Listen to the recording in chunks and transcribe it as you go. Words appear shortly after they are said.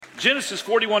Genesis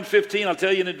 41:15, I'll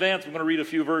tell you in advance, I'm going to read a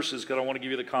few verses because I want to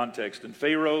give you the context. And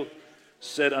Pharaoh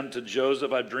said unto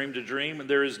Joseph, I've dreamed a dream, and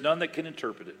there is none that can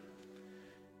interpret it.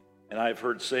 And I have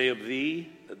heard say of thee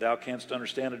that thou canst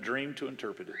understand a dream to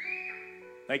interpret it.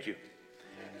 Thank you.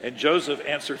 And Joseph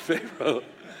answered Pharaoh,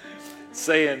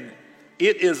 saying,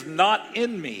 it is not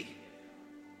in me.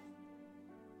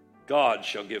 God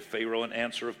shall give Pharaoh an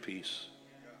answer of peace.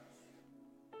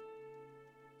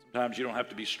 Sometimes you don't have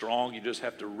to be strong, you just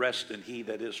have to rest in he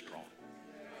that is strong.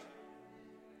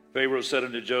 Pharaoh said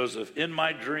unto Joseph, in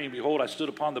my dream, behold, I stood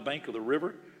upon the bank of the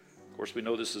river. Of course, we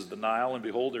know this is the Nile. And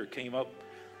behold, there came up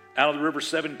out of the river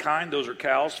 7 kine. Those are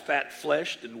cows,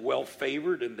 fat-fleshed and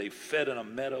well-favored, and they fed in a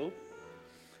meadow.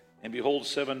 And behold,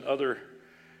 7 other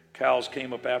cows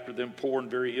came up after them, poor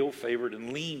and very ill-favored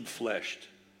and lean-fleshed,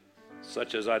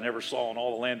 such as I never saw in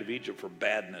all the land of Egypt for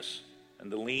badness.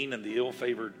 And the lean and the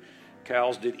ill-favored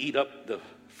cows did eat up the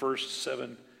first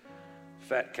 7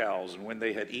 fat cows, and when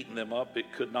they had eaten them up,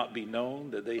 it could not be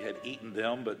known that they had eaten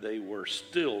them, but they were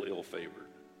still ill-favored,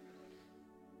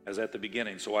 as at the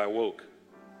beginning. So I awoke,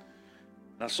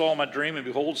 and I saw in my dream, and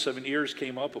behold, 7 ears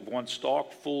came up of one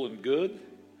stalk, full and good.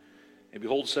 And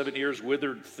behold, 7 ears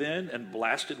withered thin and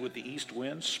blasted with the east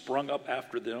wind, sprung up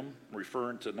after them,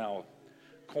 referring to now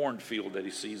a cornfield that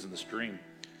he sees in this dream.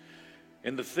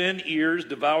 And the thin ears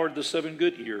devoured the 7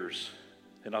 good ears.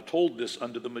 And I told this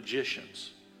unto the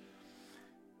magicians,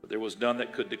 but there was none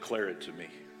that could declare it to me.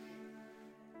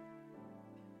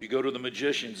 If you go to the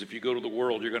magicians, if you go to the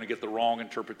world, you're going to get the wrong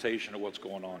interpretation of what's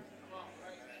going on.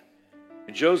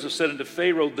 And Joseph said unto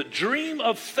Pharaoh, the dream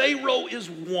of Pharaoh is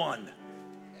one.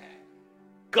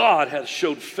 God has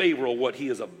showed Pharaoh what he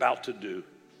is about to do.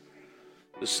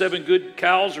 The 7 good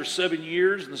cows are 7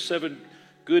 years, and the 7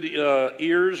 good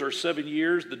ears are 7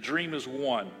 years. The dream is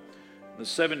one. And the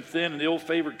 7 thin and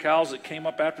ill-favored cows that came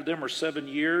up after them are 7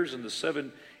 years, and the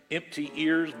 7 empty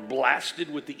ears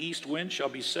blasted with the east wind shall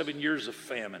be 7 years of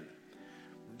famine.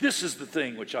 This is the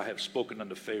thing which I have spoken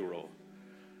unto Pharaoh.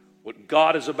 What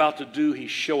God is about to do, he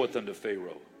showeth unto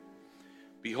Pharaoh.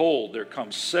 Behold, there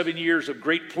comes 7 years of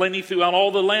great plenty throughout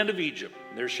all the land of Egypt.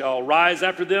 There shall rise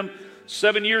after them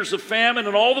 7 years of famine,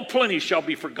 and all the plenty shall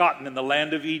be forgotten in the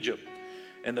land of Egypt.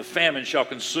 And the famine shall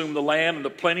consume the land, and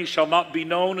the plenty shall not be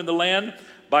known in the land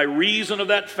by reason of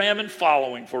that famine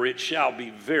following, for it shall be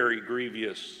very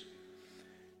grievous.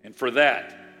 And for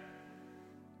that,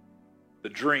 the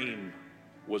dream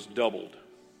was doubled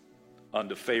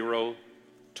unto Pharaoh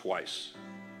twice.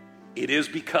 It is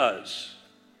because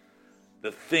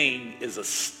the thing is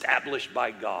established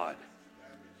by God.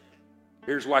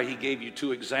 Here's why he gave you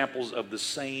 2 examples of the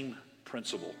same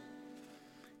principle.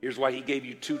 Here's why he gave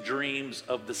you 2 dreams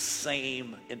of the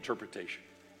same interpretation.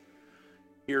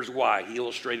 Here's why he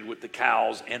illustrated with the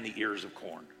cows and the ears of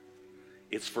corn.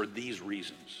 It's for these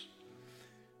reasons.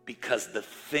 Because the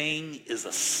thing is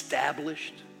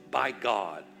established by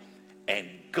God, and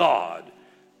God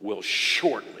will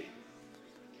shortly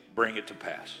bring it to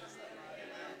pass.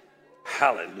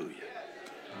 Hallelujah.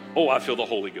 Oh, I feel the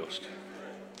Holy Ghost.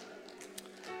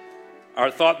 Our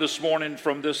thought this morning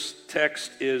from this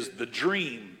text is the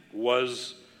dream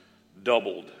was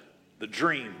doubled. The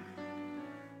dream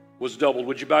was doubled.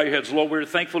 Would you bow your heads low? We're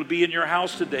thankful to be in your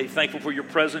house today. Thankful for your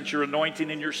presence, your anointing,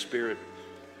 and your spirit.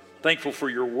 Thankful for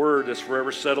your word that's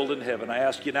forever settled in heaven. I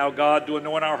ask you now, God, to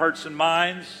anoint our hearts and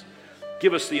minds.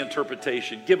 Give us the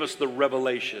interpretation. Give us the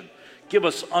revelation. Give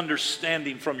us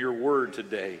understanding from your word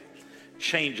today.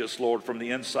 Change us, Lord, from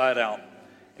the inside out.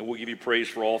 And we'll give you praise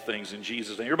for all things in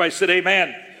Jesus' name. Everybody said amen.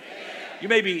 Amen. You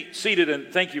may be seated,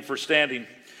 and thank you for standing.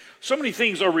 So many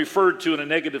things are referred to in a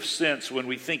negative sense when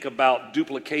we think about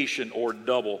duplication or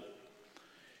double.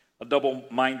 A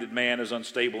double-minded man is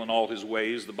unstable in all his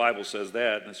ways. The Bible says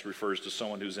that, and this refers to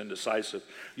someone who's indecisive.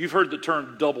 You've heard the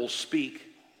term double speak.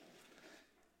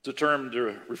 It's a term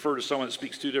to refer to someone that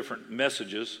speaks 2 different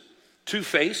messages.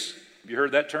 Two-face, have you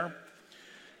heard that term?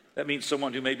 That means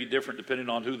someone who may be different depending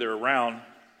on who they're around.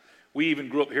 We even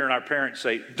grew up hearing our parents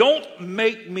say, don't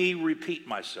make me repeat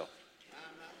myself.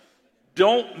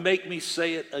 Don't make me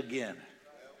say it again.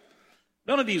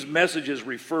 None of these messages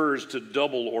refers to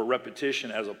double or repetition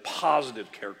as a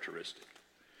positive characteristic.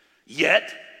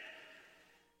 Yet,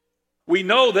 we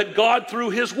know that God,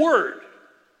 through his word,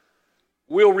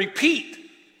 will repeat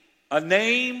a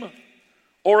name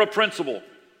or a principle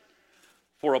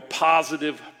for a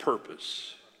positive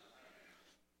purpose.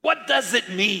 What does it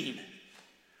mean?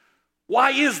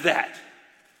 Why is that?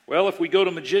 Well, if we go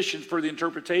to magicians for the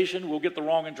interpretation, we'll get the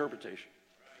wrong interpretation.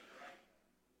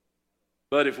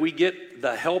 But if we get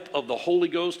the help of the Holy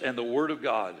Ghost and the Word of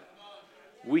God,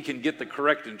 we can get the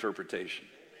correct interpretation.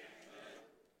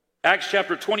 Acts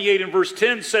chapter 28 and verse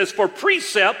 10 says, for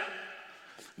precept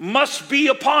must be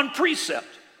upon precept.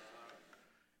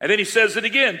 And then he says it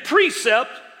again, precept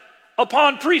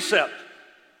upon precept,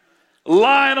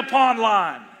 line upon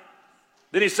line.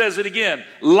 Then he says it again,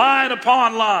 line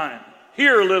upon line,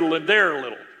 here a little and there a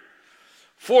little.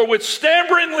 For with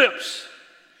stammering lips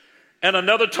and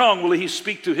another tongue will he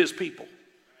speak to his people,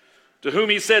 to whom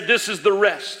he said, this is the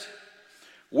rest,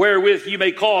 wherewith you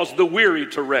may cause the weary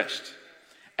to rest.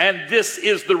 And this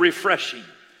is the refreshing.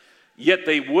 Yet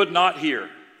they would not hear.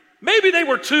 Maybe they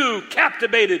were too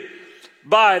captivated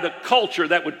by the culture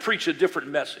that would preach a different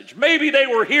message. Maybe they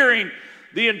were hearing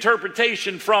the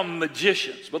interpretation from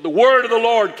magicians. But the word of the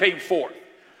Lord came forth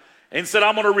and said,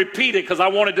 I'm going to repeat it because I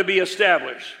want it to be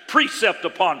established. Precept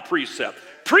upon precept.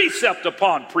 Precept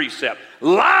upon precept.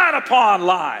 Line upon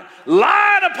line.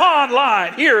 Line upon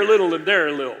line. Here a little and there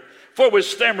a little. For with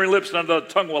stammering lips and another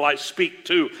tongue will I speak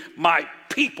to my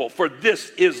people. For this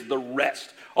is the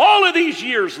rest. All of these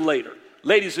years later,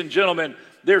 ladies and gentlemen,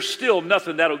 there's still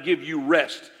nothing that'll give you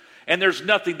rest. And there's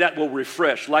nothing that will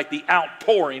refresh like the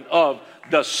outpouring of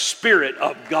the Spirit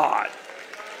of God.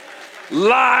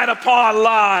 Line upon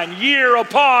line, year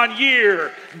upon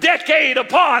year, decade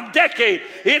upon decade,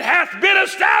 it hath been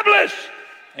established.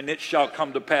 And it shall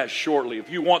come to pass shortly. If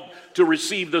you want to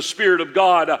receive the Spirit of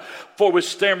God, for with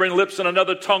stammering lips and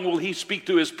another tongue will he speak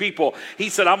to his people. He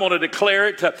said, I'm going to declare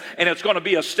it, and it's going to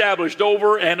be established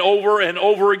over and over and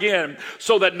over again,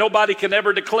 so that nobody can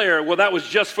ever declare, well, that was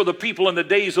just for the people in the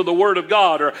days of the Word of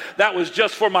God, or that was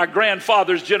just for my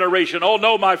grandfather's generation. Oh,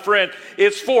 no, my friend,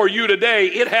 it's for you today.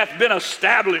 It hath been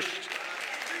established.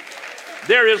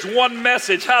 There is one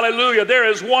message, hallelujah. There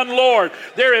is one Lord.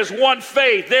 There is one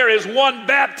faith. There is one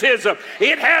baptism.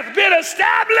 It hath been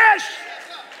established.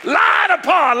 Line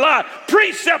upon line,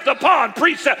 precept upon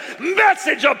precept,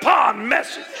 message upon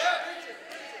message.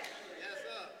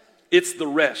 It's the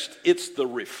rest. It's the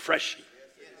refreshing.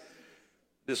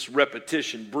 This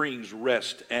repetition brings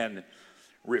rest and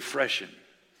refreshing.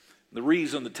 The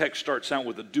reason the text starts out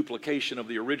with a duplication of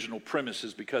the original premise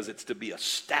is because it's to be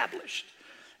established.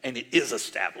 And it is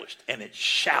established, and it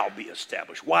shall be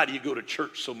established. Why do you go to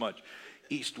church so much?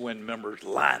 East Wind members,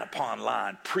 line upon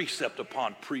line, precept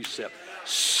upon precept,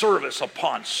 service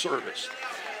upon service.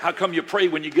 How come you pray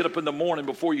when you get up in the morning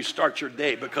before you start your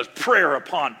day? Because prayer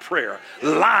upon prayer,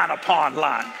 line upon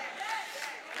line.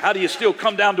 How do you still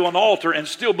come down to an altar and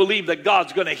still believe that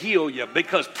God's going to heal you?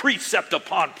 Because precept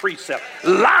upon precept,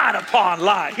 line upon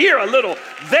line, here a little,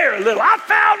 there a little. I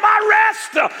found my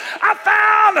rest. I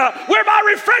found where my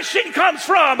refreshing comes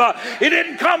from. It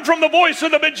didn't come from the voice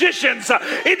of the magicians.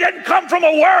 It didn't come from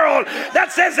a world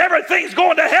that says everything's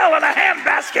going to hell in a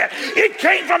handbasket. It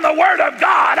came from the Word of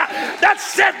God that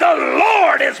said, the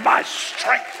Lord is my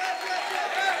strength.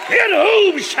 In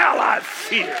whom shall I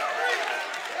fear?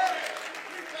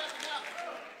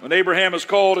 When Abraham is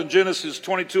called in Genesis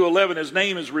 22:11, his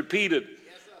name is repeated.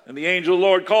 And the angel of the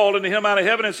Lord called unto him out of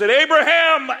heaven and said,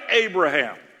 Abraham,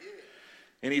 Abraham.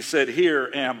 And he said, here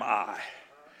am I.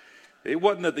 It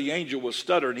wasn't that the angel was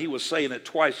stuttering. He was saying it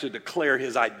twice to declare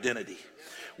his identity.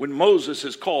 When Moses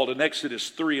is called in Exodus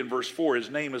 3 and verse 4,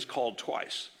 his name is called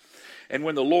twice. And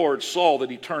when the Lord saw that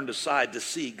he turned aside to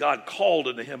see, God called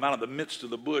unto him out of the midst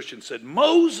of the bush and said,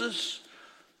 Moses,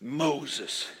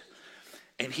 Moses.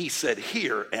 And he said,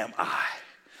 here am I.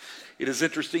 It is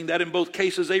interesting that in both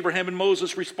cases, Abraham and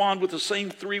Moses respond with the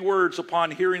same three words upon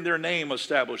hearing their name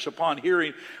established, upon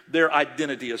hearing their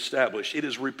identity established. It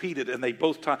is repeated, and they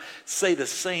both say the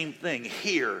same thing,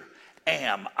 here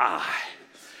am I.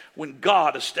 When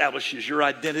God establishes your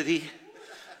identity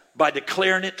by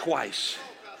declaring it twice,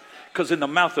 because in the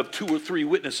mouth of two or three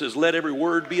witnesses, let every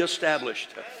word be established.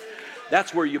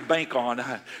 That's where you bank on.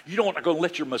 You're not going to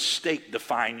let your mistake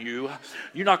define you.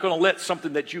 You're not going to let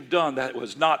something that you've done that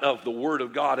was not of the Word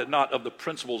of God and not of the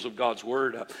principles of God's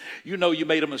Word. You know you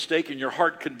made a mistake and your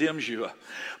heart condemns you.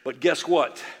 But guess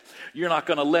what? You're not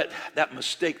going to let that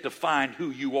mistake define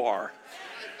who you are.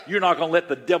 You're not going to let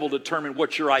the devil determine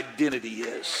what your identity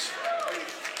is.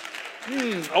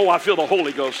 Oh, I feel the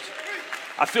Holy Ghost.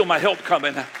 I feel my help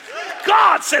coming.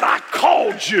 God said, I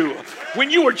called you. When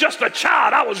you were just a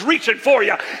child, I was reaching for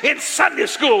you in Sunday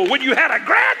school. When you had a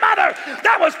grandmother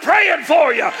that was praying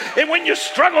for you. And when you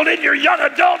struggled in your young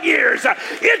adult years,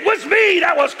 it was me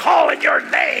that was calling your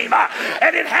name.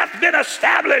 And it hath been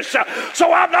established.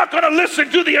 So I'm not going to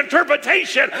listen to the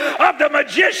interpretation of the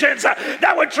magicians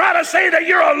that would try to say that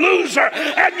you're a loser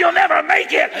and you'll never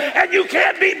make it and you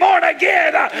can't be born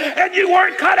again and you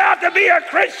weren't cut out to be a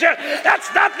Christian. That's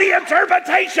not the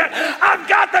interpretation. I've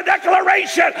got the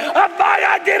declaration of my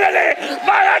identity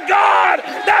by a God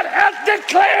that has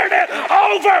declared it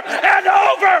over and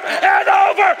over and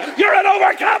over. You're an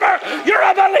overcomer. You're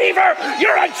a believer.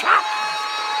 You're a child.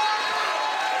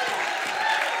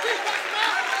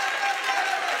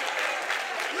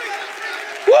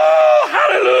 Woo!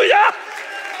 Hallelujah!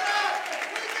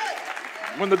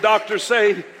 When the doctors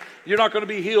say you're not going to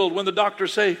be healed, when the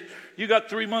doctors say you got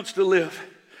 3 months to live,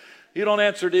 you don't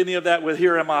answer to any of that with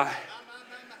 "here am I."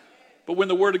 But when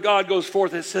the word of God goes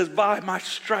forth, it says, "By my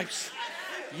stripes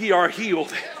ye are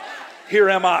healed. Here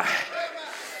am I."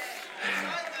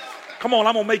 Come on,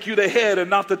 I'm going to make you the head and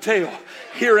not the tail.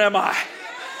 Here am I.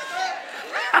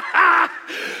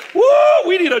 Woo!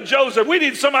 We need a Joseph. We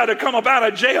need somebody to come up out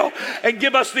of jail and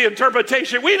give us the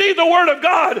interpretation. We need the word of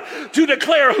God to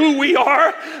declare who we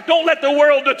are. Don't let the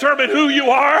world determine who you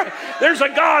are. There's a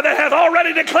God that has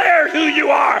already declared who you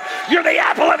are. You're the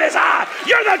apple of his eye.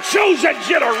 You're the chosen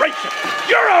generation.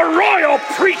 You're a royal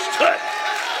priesthood.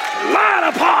 Line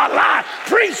upon line,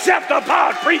 precept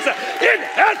upon precept. It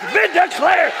has been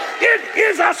declared. It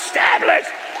is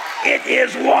established. It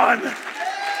is one.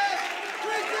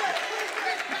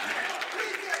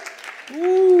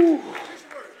 Ooh.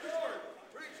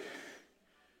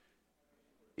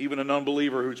 Even an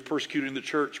unbeliever who's persecuting the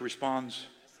church responds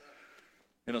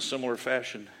in a similar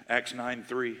fashion. Acts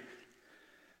 9:3.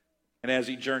 And as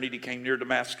he journeyed, he came near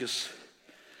Damascus,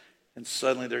 and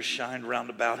suddenly there shined round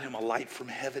about him a light from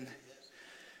heaven,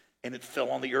 and it fell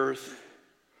on the earth.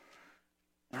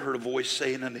 I heard a voice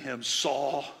saying unto him,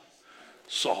 "Saul,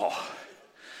 Saul,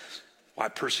 why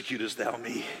persecutest thou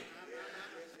me?"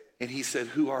 And he said,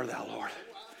 "Who art thou, Lord?"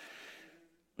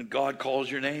 When God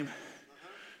calls your name,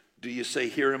 do you say,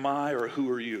 "Here am I," or "Who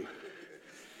are you?"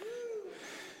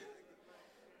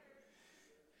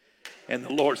 And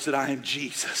the Lord said, "I am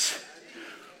Jesus,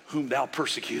 whom thou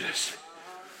persecutest."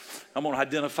 I'm going to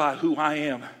identify who I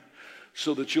am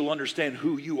so that you'll understand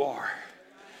who you are.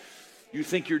 You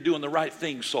think you're doing the right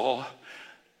thing, Saul,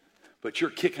 but you're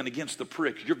kicking against the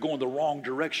prick. You're going the wrong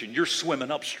direction. You're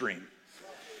swimming upstream.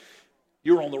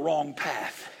 You're on the wrong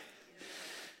path.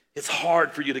 It's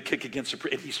hard for you to kick against the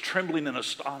prick. And he's trembling and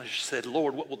astonished, said,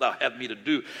 "Lord, what wilt thou have me to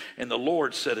do?" And the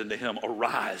Lord said unto him,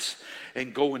 "Arise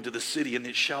and go into the city, and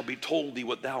it shall be told thee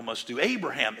what thou must do."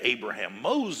 Abraham, Abraham.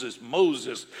 Moses,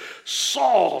 Moses.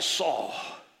 Saul, Saul.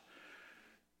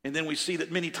 And then we see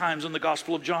that many times in the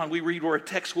Gospel of John, we read where a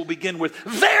text will begin with,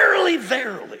 "Verily,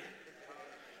 verily."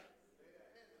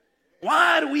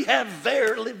 Why do we have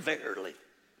verily, verily?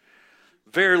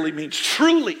 Verily means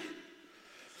truly,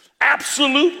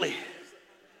 absolutely.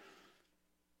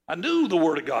 I knew the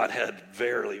Word of God had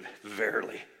verily,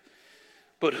 verily.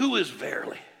 But who is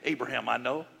verily? Abraham, I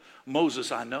know.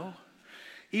 Moses, I know.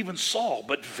 Even Saul,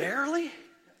 but verily?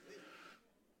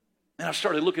 And I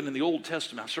started looking in the Old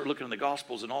Testament. I started looking in the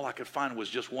Gospels, and all I could find was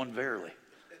just one verily.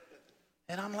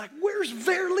 And I'm like, where's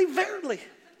verily, verily?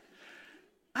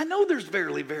 I know there's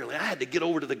verily, verily. I had to get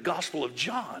over to the Gospel of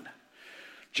John.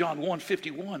 John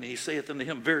 1:51, and he saith unto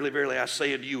him, "Verily, verily, I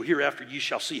say unto you, hereafter ye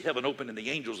shall see heaven open and the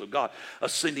angels of God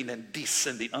ascending and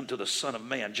descending unto the Son of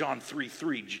Man." John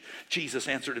 3:3, Jesus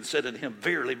answered and said unto him,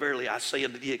 "Verily, verily, I say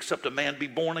unto thee, except a man be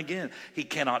born again, he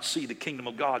cannot see the kingdom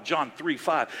of God." John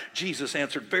 3:5, Jesus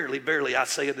answered, "Verily, verily, I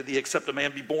say unto thee, except a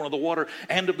man be born of the water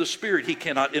and of the Spirit, he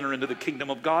cannot enter into the kingdom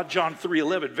of God." John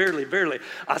 3:11, "Verily, verily,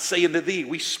 I say unto thee,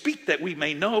 we speak that we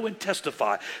may know and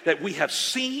testify that we have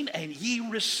seen, and ye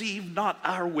receive not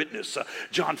our witness."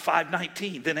 John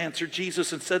 5:19, then answered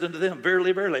Jesus and said unto them,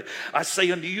 "Verily, verily, I say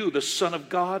unto you, the Son of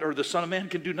God or the Son of Man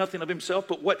can do nothing of himself,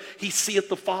 but what he seeth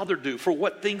the Father do. For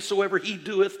what things soever he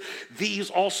doeth,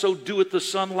 these also doeth the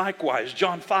Son likewise."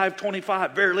 John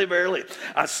 5:25, "Verily, verily,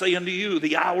 I say unto you,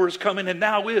 the hour is coming, and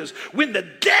now is, when the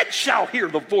dead shall hear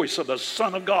the voice of the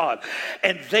Son of God,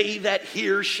 and they that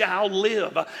hear shall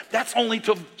live." That's only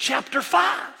to chapter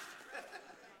 5.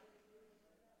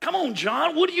 Come on,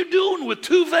 John, what are you doing with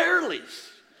two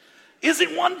verilies?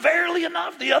 Isn't one verily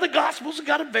enough? The other Gospels have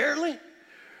got a verily.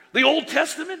 The Old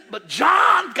Testament, but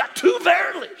John got two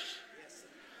verilies.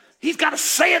 He's got to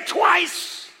say it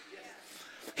twice.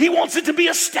 He wants it to be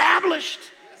established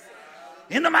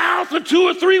in the mouth of 2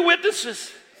 or 3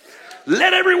 witnesses.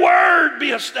 Let every word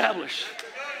be established.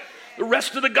 The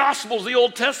rest of the Gospels, the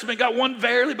Old Testament, got one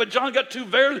verily, but John got two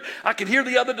verily. I can hear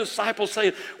the other disciples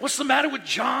saying, "What's the matter with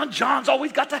John? John's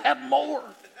always got to have more."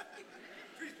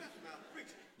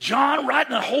 John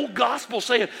writing a whole gospel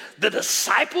saying, the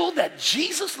disciple that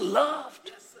Jesus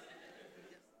loved.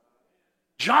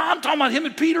 John, talking about him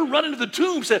and Peter running to the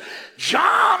tomb, said,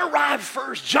 John arrived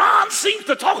first. John seems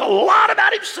to talk a lot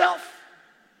about himself.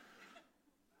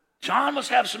 John must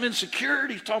have some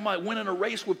insecurity. He's talking about winning a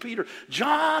race with Peter.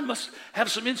 John must have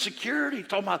some insecurity. He's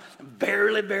talking about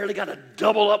barely got to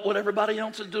double up what everybody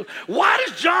else is doing. Why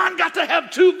does John got to have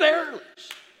two barrels?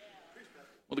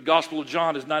 Well, the Gospel of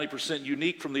John is 90%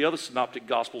 unique from the other synoptic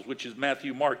Gospels, which is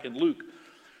Matthew, Mark, and Luke.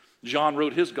 John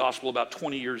wrote his Gospel about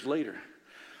 20 years later.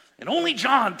 And only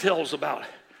John tells about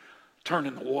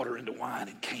turning the water into wine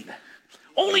in Cana.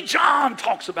 Only John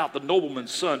talks about the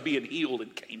nobleman's son being healed in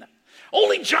Cana.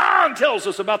 Only John tells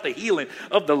us about the healing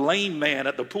of the lame man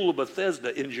at the pool of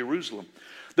Bethesda in Jerusalem.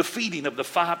 The feeding of the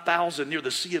 5,000 near the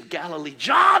Sea of Galilee.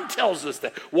 John tells us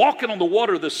that. Walking on the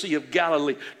water of the Sea of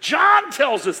Galilee. John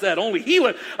tells us that. Only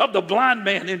healing of the blind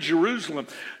man in Jerusalem.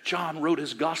 John wrote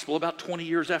his gospel about 20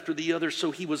 years after the others,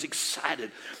 so he was excited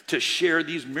to share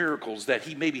these miracles that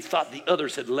he maybe thought the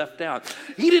others had left out.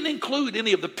 He didn't include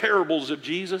any of the parables of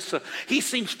Jesus. He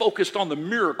seems focused on the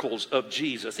miracles of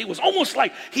Jesus. It was almost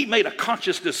like he made a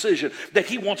conscious decision that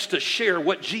he wants to share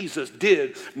what Jesus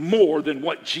did more than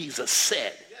what Jesus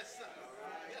said.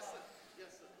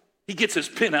 He gets his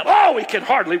pen out. Oh, he can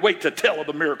hardly wait to tell of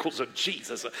the miracles of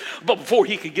Jesus. But before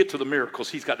he can get to the miracles,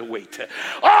 he's got to wait.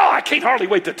 Oh, I can't hardly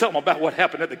wait to tell him about what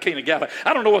happened at the Cana of Galilee.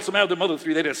 I don't know what's the matter with them other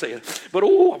three. They didn't say it. But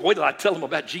oh, wait till I tell him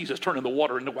about Jesus turning the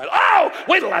water into wine. Oh,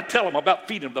 wait till I tell him about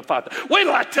feeding the 5,000. Wait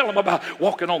till I tell him about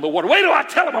walking on the water. Wait till I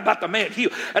tell him about the man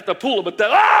healed at the pool of Bethesda.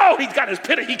 Oh, he's got his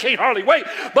pen. He can't hardly wait.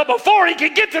 But before he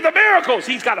can get to the miracles,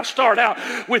 he's got to start out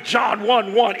with John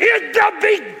 1:1. In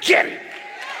the beginning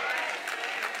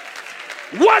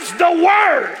was the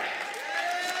Word,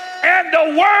 and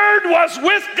the Word was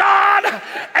with God,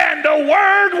 and the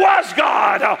Word was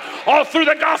God. All through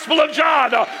the Gospel of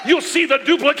John, you'll see the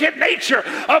duplicate nature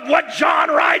of what John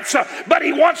writes, but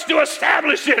he wants to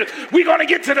establish it. We're going to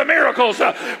get to the miracles.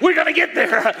 We're going to get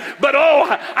there. But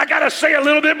I got to say a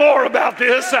little bit more about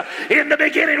this. In the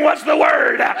beginning was the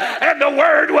Word, and the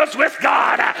Word was with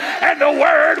God, and the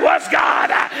Word was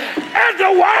God, and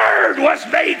the Word was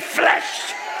made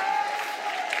flesh.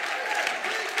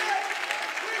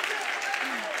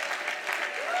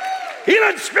 He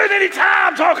doesn't spend any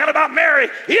time talking about Mary.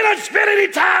 He doesn't spend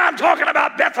any time talking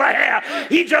about Bethlehem.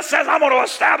 He just says, I'm going to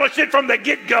establish it from the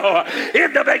get-go.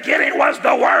 In the beginning was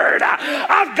the Word.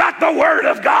 I've got the Word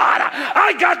of God.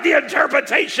 I got the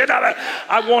interpretation of it.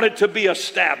 I want it to be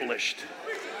established.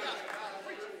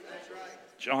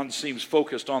 John seems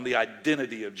focused on the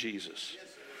identity of Jesus.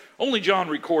 Only John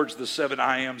records the 7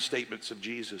 I am statements of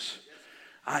Jesus.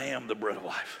 I am the bread of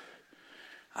life.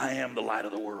 I am the light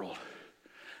of the world.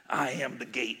 I am the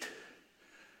gate.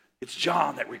 It's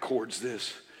John that records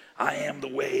this. I am the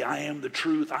way. I am the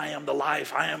truth. I am the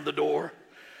life. I am the door.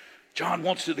 John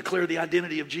wants to declare the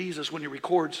identity of Jesus when he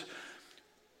records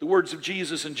the words of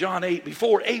Jesus in John 8.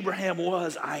 Before Abraham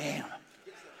was, I am.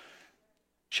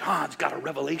 John's got a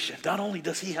revelation. Not only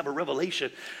does he have a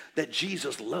revelation that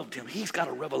Jesus loved him, he's got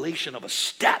a revelation of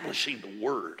establishing the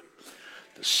word.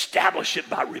 To establish it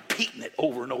by repeating it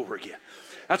over and over again.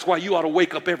 That's why you ought to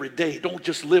wake up every day. Don't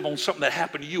just live on something that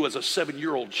happened to you as a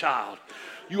 7-year-old child.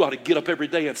 You ought to get up every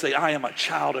day and say, I am a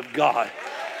child of God.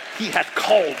 He hath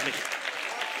called me.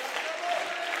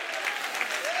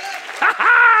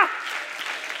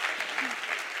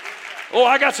 Oh,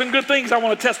 I got some good things I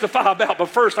want to testify about, but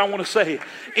first I want to say,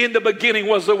 in the beginning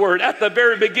was the Word. At the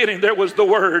very beginning there was the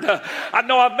Word. I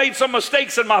know I've made some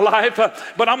mistakes in my life,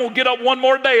 but I'm going to get up one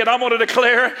more day and I'm going to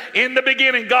declare, in the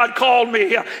beginning God called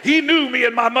me. He knew me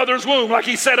in my mother's womb, like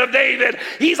he said of David.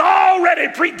 He's already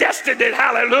predestined it,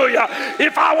 hallelujah.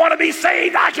 If I want to be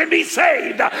saved, I can be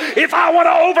saved. If I want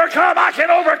to overcome, I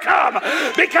can overcome.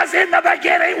 Because in the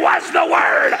beginning was the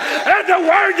Word, and the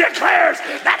Word declares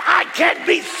that I can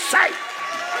be saved.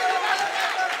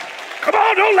 Come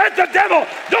on, don't let the devil,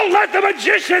 don't let the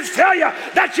magicians tell you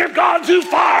that you've gone too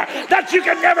far, that you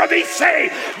can never be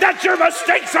saved, that your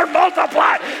mistakes are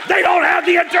multiplied. They don't have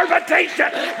the interpretation.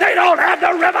 They don't have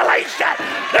the revelation.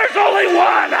 There's only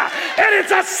one, and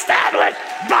it's established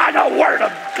by the Word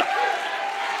of God.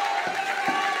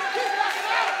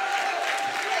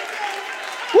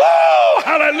 Woo!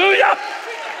 Hallelujah!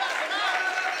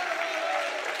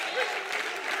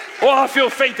 Oh, I feel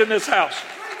faith in this house.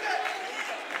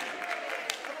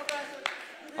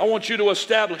 I want you to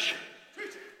establish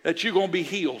that you're going to be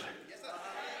healed.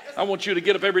 I want you to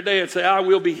get up every day and say, I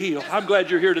will be healed. I'm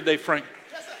glad you're here today, Frank.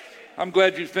 I'm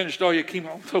glad you finished all your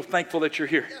chemo. I'm so thankful that you're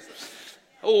here.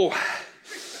 Oh,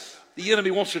 the enemy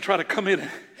wants to try to come in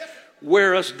and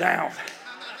wear us down,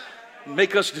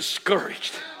 make us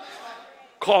discouraged,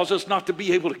 cause us not to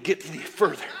be able to get any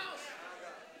further,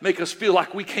 make us feel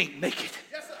like we can't make it.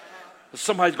 But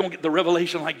somebody's going to get the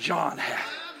revelation like John had.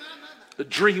 The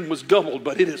dream was doubled,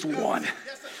 but it is one.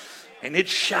 and it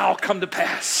shall come to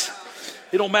pass.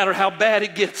 It don't matter how bad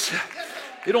it gets.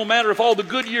 It don't matter if all the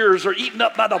good years are eaten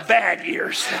up by the bad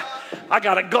years. I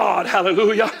got a God,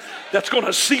 hallelujah, that's going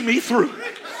to see me through.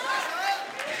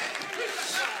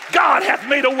 God hath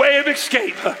made a way of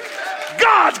escape.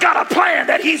 God's got a plan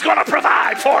that he's going to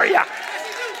provide for you.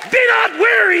 Be not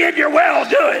weary in your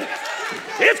well-doing.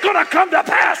 It's going to come to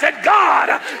pass that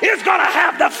God is going to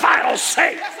have the final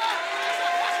say.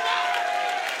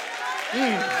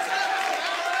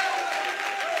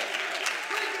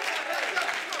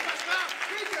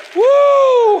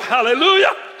 Woo!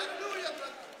 Hallelujah.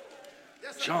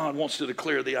 John wants to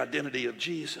declare the identity of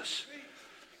Jesus.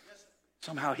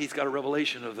 Somehow he's got a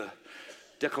revelation of the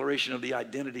declaration of the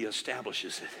identity,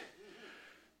 establishes it.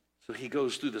 So he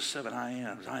goes through the 7 I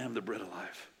ams. I am the bread of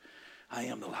life. I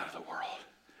am the light of the world.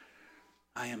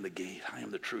 I am the gate. I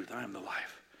am the truth. I am the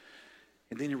life.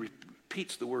 And then he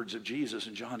repeats the words of Jesus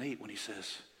in John 8 when he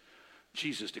says,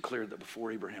 Jesus declared that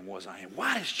before Abraham was, I am.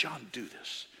 Why does John do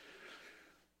this?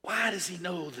 Why does he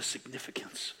know the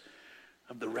significance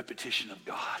of the repetition of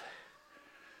God?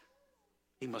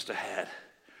 He must have had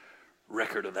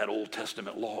record of that Old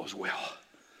Testament law as well,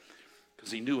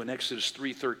 because he knew in Exodus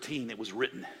 3:13 it was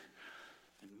written,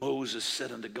 and Moses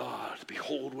said unto God,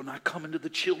 behold, when I come unto the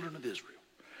children of Israel,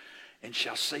 and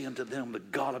shall say unto them, the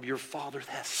God of your fathers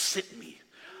hath sent me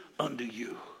unto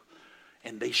you,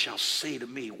 and they shall say to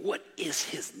me, what is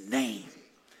his name?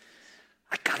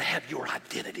 I gotta have your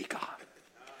identity, God.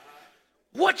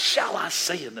 What shall I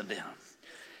say unto them?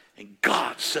 And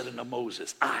God said unto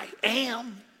Moses, I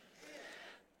am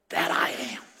that I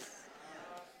am.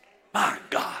 My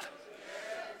God.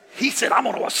 He said, I'm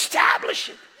going to establish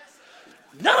it.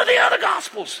 None of the other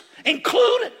gospels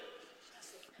include it.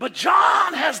 But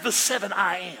John has the 7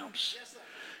 I ams.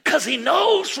 Because he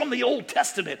knows from the Old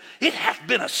Testament, it hath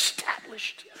been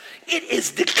established. It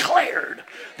is declared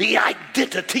the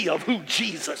identity of who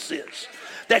Jesus is.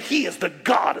 That he is the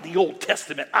God of the Old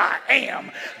Testament. I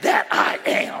am that I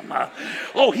am.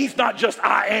 Oh, he's not just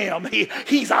I am.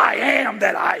 He's I am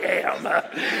that I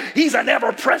am. He's an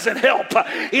ever-present help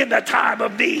in the time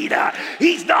of need.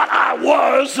 He's not I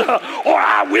was or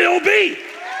I will be.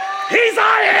 He's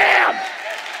I am.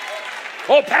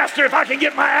 Oh, Pastor, if I can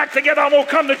get my act together, I'm going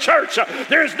to come to church.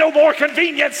 There's no more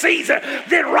convenient season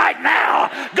than right now.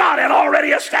 God had already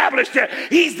established it.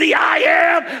 He's the I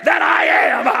am that I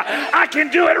am. I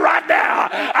can do it right now.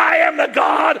 I am the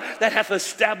God that hath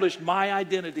established my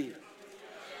identity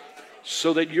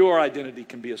so that your identity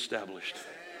can be established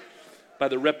by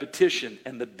the repetition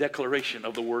and the declaration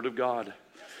of the Word of God.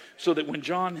 So that when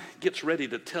John gets ready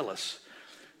to tell us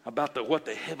about what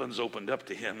the heavens opened up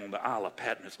to him on the Isle of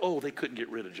Patmos. Oh, they couldn't get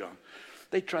rid of John.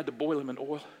 They tried to boil him in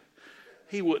oil.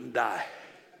 He wouldn't die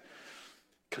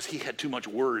because he had too much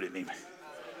word in him.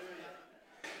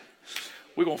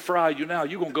 We're going to fry you now.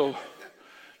 You're going to go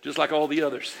just like all the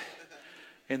others.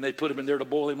 And they put him in there to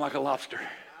boil him like a lobster.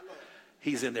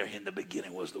 He's in there. In the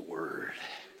beginning was the Word.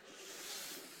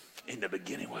 In the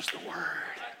beginning was the Word.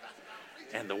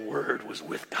 And the Word was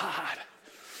with God.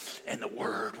 And the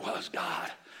Word was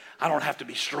God. I don't have to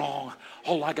be strong.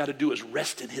 All I got to do is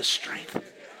rest in his strength.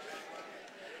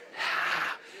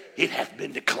 It hath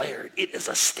been declared. It is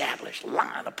established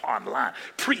line upon line,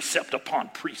 precept upon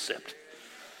precept.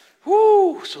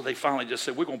 Whoo! So they finally just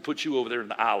said, we're going to put you over there in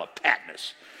the Isle of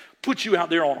Patmos. Put you out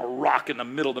there on a rock in the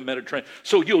middle of the Mediterranean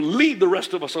so you'll leave the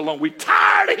rest of us alone. We're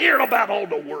tired of hearing about all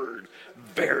the word.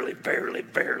 Verily, verily,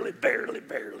 verily, verily,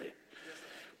 verily.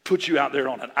 Put you out there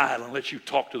on an island, let you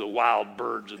talk to the wild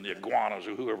birds and the iguanas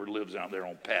or whoever lives out there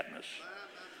on Patmos.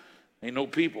 Ain't no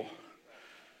people.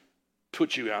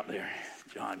 Put you out there.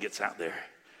 John gets out there.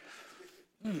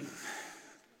 The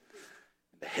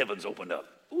heavens opened up.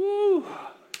 Ooh.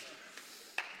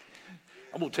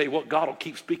 I'm going to tell you what, God will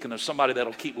keep speaking to somebody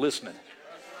that'll keep listening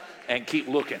and keep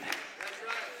looking.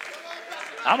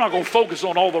 I'm not going to focus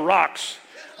on all the rocks.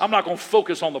 I'm not going to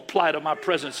focus on the plight of my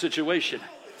present situation.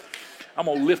 I'm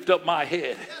going to lift up my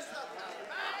head.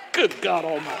 Good God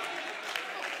Almighty.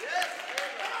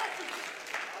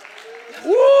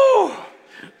 Woo!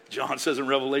 John says in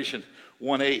Revelation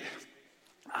 1:8,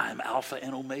 I am Alpha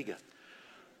and Omega.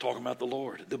 Talking about the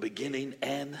Lord, the beginning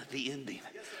and the ending.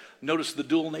 Notice the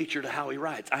dual nature to how he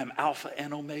writes. I am Alpha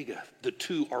and Omega. The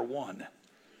two are one.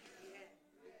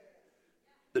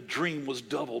 The dream was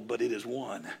doubled, but it is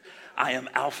one. I am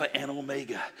Alpha and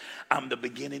Omega. I'm the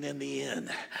beginning and the end.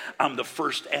 I'm the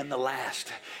first and the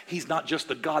last. He's not just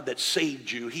the God that saved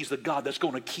you. He's the God that's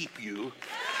going to keep you.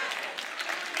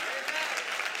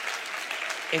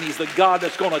 And he's the God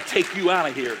that's going to take you out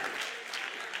of here.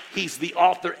 He's the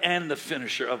author and the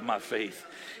finisher of my faith.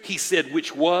 He said,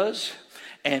 which was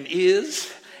and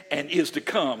is to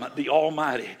come, the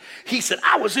Almighty. He said,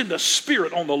 I was in the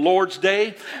Spirit on the Lord's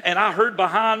day, and I heard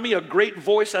behind me a great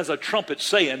voice as a trumpet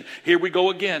saying, here we go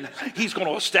again. He's going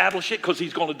to establish it because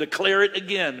he's going to declare it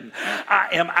again. I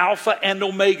am Alpha and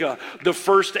Omega, the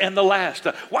first and the last.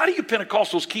 Why do you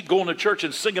Pentecostals keep going to church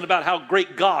and singing about how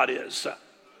great God is?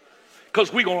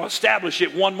 Because we're going to establish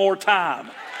it one more time.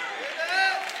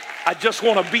 I just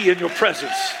want to be in your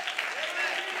presence.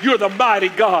 You're the mighty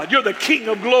God. You're the King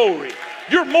of glory.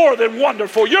 You're more than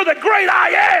wonderful. You're the great I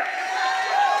am.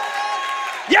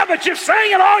 Yeah, but you've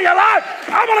sang it all your life.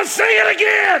 I'm going to sing it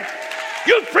again.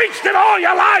 You've preached it all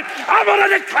your life. I'm going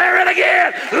to declare it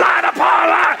again. Line upon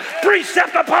line,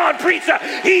 precept upon precept.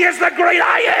 He is the great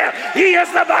I am. He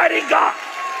is the mighty God.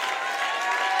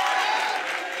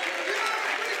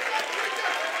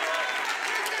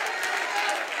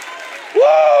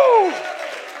 Woo!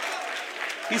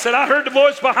 He said, I heard the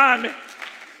voice behind me.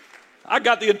 I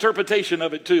got the interpretation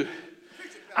of it too.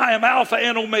 I am Alpha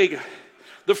and Omega,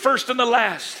 the first and the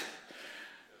last.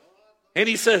 And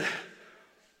he said,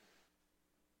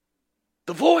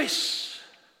 the voice,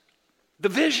 the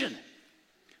vision,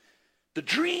 the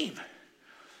dream,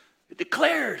 it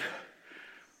declared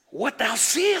what thou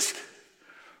seest,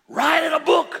 write in a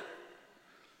book,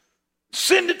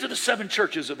 send it to the 7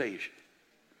 churches of Asia.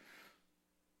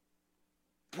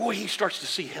 Boy, he starts to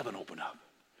see heaven open up.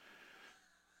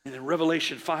 And in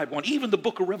Revelation 5:1, even the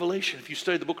book of Revelation, if you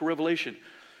study the book of Revelation,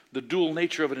 the dual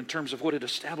nature of it in terms of what it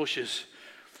establishes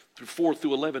through 4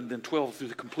 through 11, then 12 through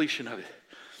the completion of it,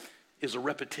 is a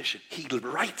repetition. He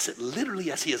writes it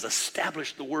literally as he has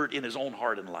established the word in his own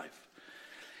heart and life.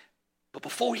 But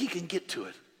before he can get to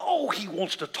it, he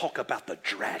wants to talk about the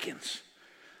dragons.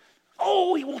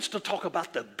 He wants to talk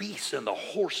about the beasts and the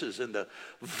horses and the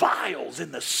vials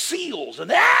and the seals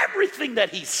and everything that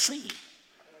he's seen.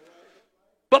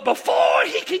 But before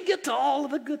he can get to all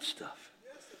of the good stuff,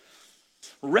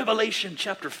 Revelation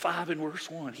chapter 5 and verse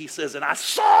 1, he says, and I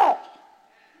saw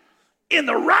in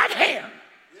the right hand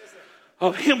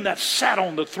of him that sat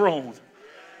on the throne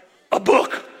a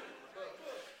book.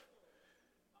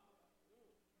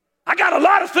 I got a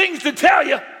lot of things to tell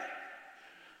you,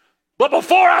 but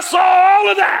before I saw all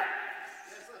of that,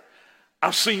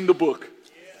 I've seen the book.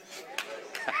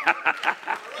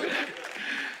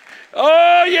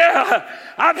 Oh yeah,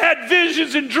 I've had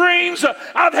visions and dreams.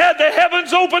 I've had the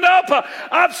heavens open up.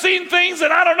 I've seen things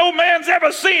that I don't know man's ever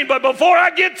seen. But before I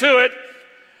get to it,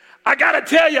 I got to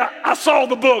tell you, I saw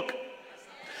the book.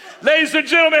 Ladies and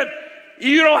gentlemen,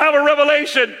 you don't have a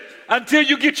revelation until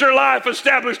you get your life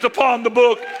established upon the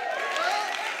book.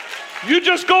 You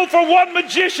just go from one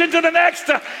magician to the next,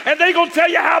 and they're going to tell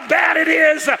you how bad it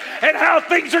is and how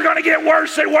things are going to get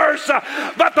worse and worse.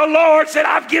 But the Lord said,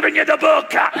 I've given you the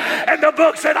book. And the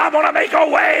book said, I'm going to make a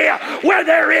way where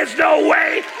there is no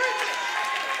way.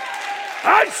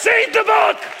 I've seen the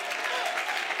book.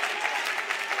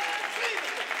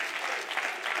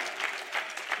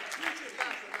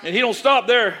 And he don't stop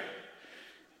there.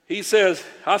 He says,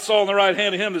 I saw in the right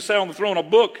hand of him that sat on the throne a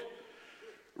book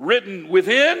written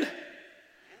within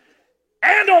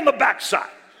and on the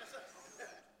backside.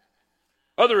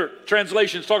 Other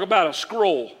translations talk about a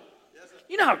scroll.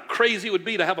 You know how crazy it would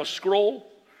be to have a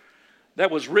scroll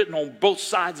that was written on both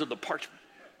sides of the parchment?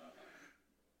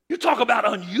 You talk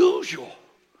about unusual.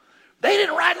 They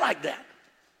didn't write like that.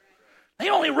 They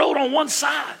only wrote on one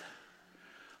side.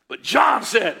 But John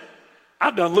said,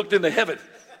 I've done looked into heaven,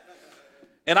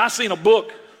 and I seen a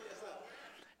book,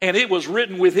 and it was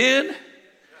written within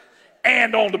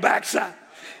and on the backside.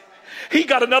 He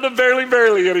got another verily,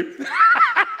 verily in him.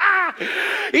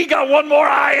 He got one more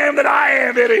I am that I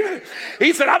am in him.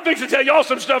 He said, I'm fixing to tell y'all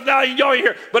some stuff now y'all ain't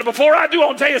here. But before I do,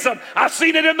 I'll tell you something. I've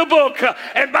seen it in the book.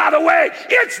 And by the way,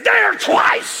 it's there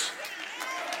twice.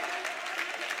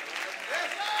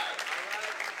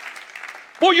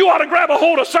 Boy, you ought to grab a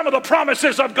hold of some of the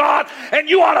promises of God, and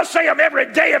you ought to say them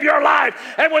every day of your life.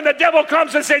 And when the devil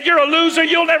comes and says, you're a loser,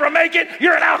 you'll never make it,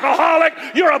 you're an alcoholic,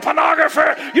 you're a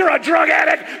pornographer, you're a drug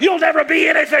addict, you'll never be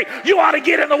anything, you ought to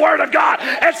get in the Word of God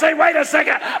and say, wait a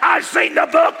second, I've seen the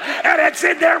book, and it's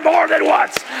in there more than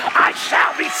once. I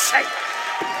shall be saved.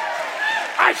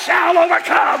 I shall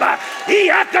overcome. He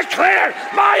hath declared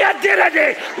my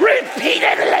identity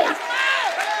repeatedly.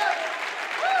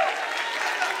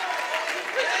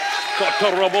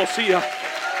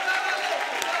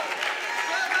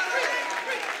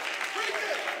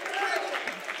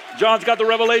 John's got the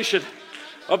revelation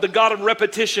of the God of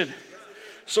repetition.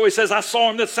 So he says, I saw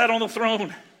him that sat on the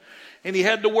throne, and he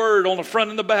had the word on the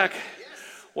front and the back.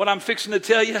 What I'm fixing to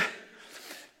tell you,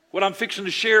 What I'm fixing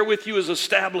to share with you is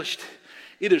established.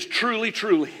 It is truly,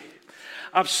 truly.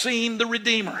 I've seen the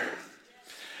Redeemer.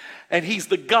 And he's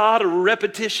the God of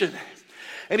repetition.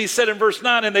 And he said in verse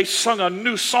 9, and they sung a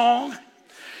new song,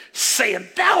 saying,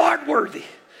 thou art worthy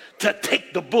to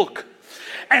take the book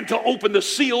and to open the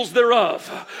seals thereof.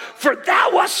 For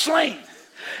thou wast slain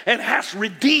and hast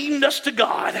redeemed us to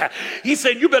God. He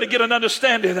said, you better get an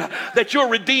understanding that your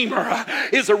Redeemer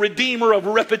is a Redeemer of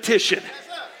repetition.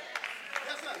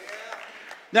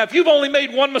 Now, if you've only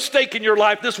made one mistake in your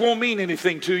life, this won't mean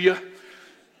anything to you.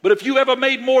 But if you ever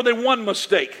made more than one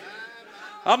mistake,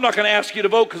 I'm not going to ask you to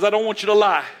vote because I don't want you to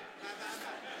lie.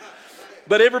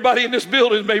 But everybody in this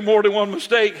building has made more than one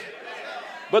mistake.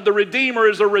 But the Redeemer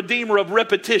is a Redeemer of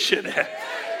repetition.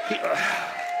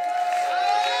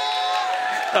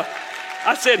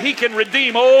 I said he can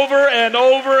redeem over and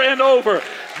over and over.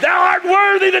 Thou art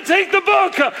worthy to take the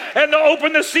book and to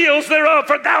open the seals thereof,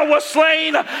 for thou wast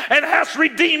slain and hast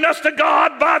redeemed us to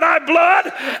God by thy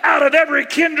blood out of every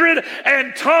kindred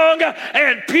and tongue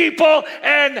and people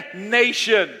and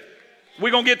nation.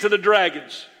 We're going to get to the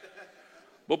dragons.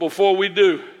 But before we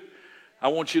do, I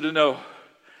want you to know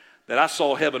that I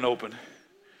saw heaven open.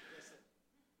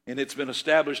 And it's been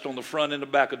established on the front and the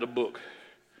back of the book.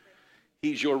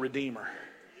 He's your Redeemer.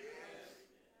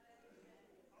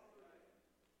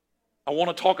 I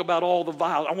want to talk about all the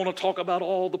violence. I want to talk about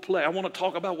all the play. I want to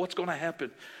talk about what's going to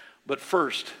happen. But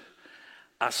first,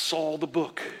 I saw the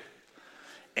book,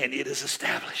 and it is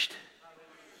established.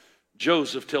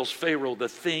 Joseph tells Pharaoh, the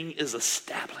thing is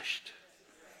established,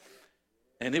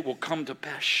 and it will come to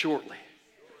pass shortly.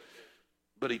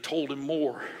 But he told him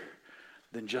more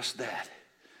than just that.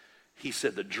 He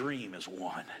said, the dream is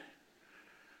won.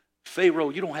 Pharaoh,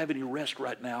 you don't have any rest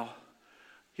right now.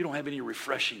 You don't have any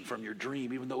refreshing from your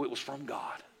dream, even though it was from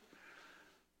God,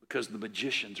 because the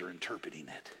magicians are interpreting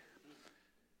it.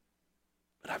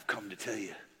 But I've come to tell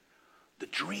you, the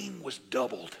dream was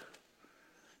doubled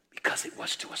because it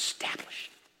was to establish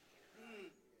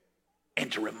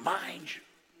and to remind you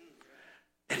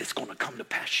that it's going to come to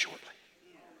pass shortly.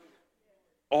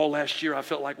 All last year, I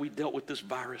felt like we dealt with this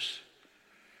virus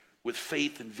with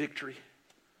faith and victory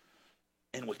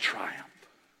and with triumph.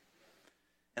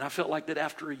 And I felt like that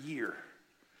after a year,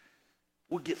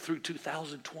 we'll get through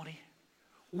 2020.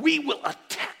 We will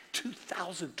attack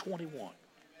 2021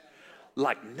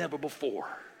 like never before.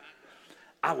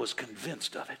 I was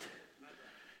convinced of it.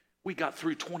 We got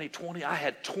through 2020. I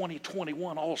had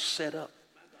 2021 all set up.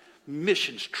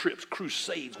 Missions trips,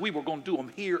 crusades. We were going to do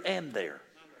them here and there,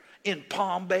 in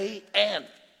Palm Bay and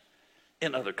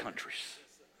in other countries.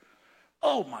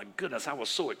 Oh my goodness, I was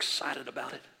so excited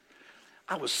about it.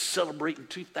 I was celebrating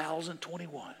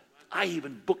 2021. I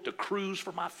even booked a cruise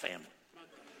for my family.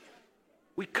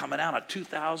 We coming out of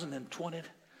 2020.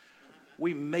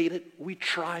 We made it. We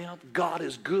triumphed. God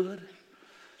is good.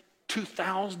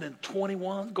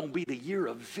 2021 is going to be the year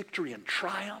of victory and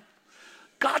triumph.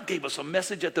 God gave us a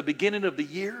message at the beginning of the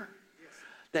year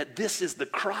that this is the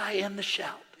cry and the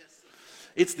shout.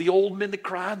 It's the old men that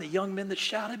cried and the young men that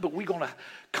shouted, but we're going to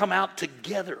come out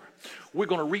together. We're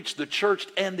going to reach the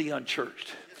churched and the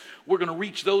unchurched. We're going to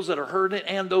reach those that are hurting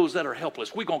and those that are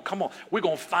helpless. We're going to come on. We're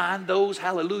going to find those,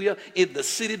 hallelujah, in the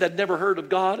city that never heard of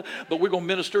God, but we're going to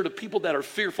minister to people that are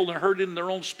fearful and hurting in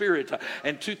their own spirit.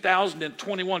 And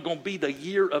 2021 going to be the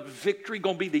year of victory,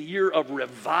 going to be the year of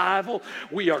revival.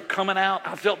 We are coming out.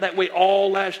 I felt that way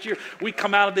all last year. We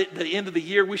come out of the end of the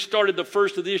year. We started the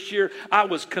first of this year. I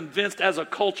was convinced as a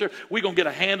culture we're going to get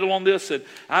a handle on this. And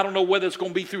I don't know whether it's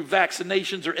going to be through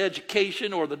vaccinations or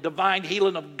education or the divine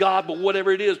healing of God, but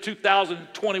whatever it is,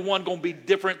 2021 going to be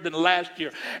different than last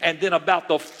year. And then about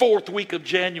the fourth week of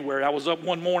January, I was up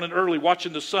one morning early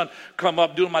watching the sun come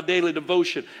up, doing my daily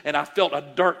devotion, and I felt a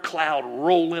dark cloud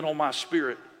roll in on my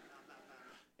spirit.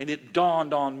 And it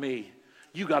dawned on me,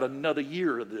 you got another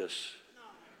year of this.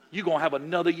 You're going to have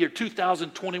another year.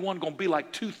 2021 going to be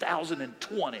like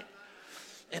 2020.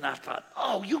 And I thought,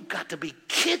 oh, you got to be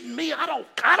kidding me. I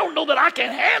don't know that I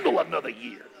can handle another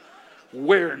year.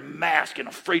 Wearing masks and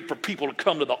afraid for people to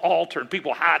come to the altar and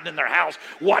people hiding in their house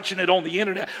watching it on the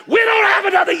internet. We don't have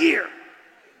another year.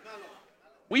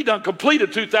 We done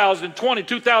completed 2020.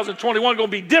 2021 going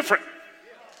to be different.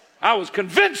 I was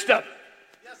convinced of it.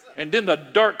 And then the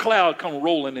dark cloud come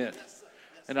rolling in.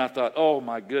 And I thought, oh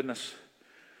my goodness.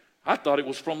 I thought it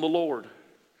was from the Lord.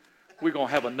 We're going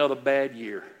to have another bad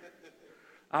year.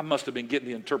 I must have been getting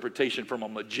the interpretation from a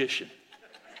magician.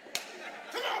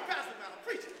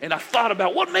 And I thought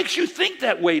about, what makes you think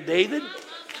that way, David?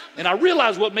 And I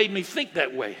realized what made me think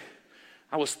that way.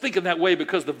 I was thinking that way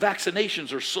because the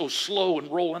vaccinations are so slow and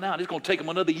rolling out. It's going to take them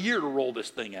another year to roll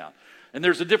this thing out. And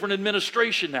there's a different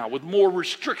administration now with more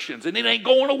restrictions, and it ain't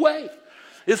going away.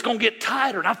 It's going to get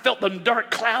tighter. And I felt them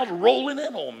dark clouds rolling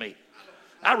in on me.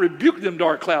 I rebuked them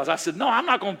dark clouds. I said, no, I'm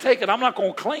not going to take it. I'm not going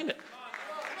to claim it.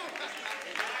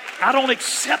 I don't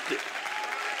accept it.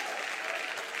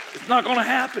 It's not going to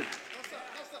happen.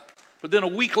 But then a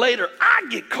week later, I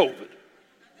get COVID.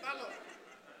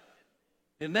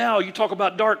 And now you talk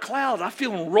about dark clouds. I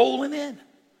feel them rolling in.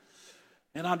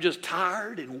 And I'm just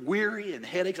tired and weary and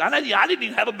headaches. I didn't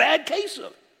even have a bad case of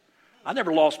it. I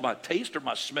never lost my taste or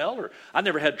my smell, or I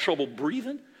never had trouble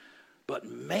breathing. But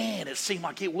man, it seemed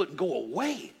like it wouldn't go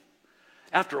away.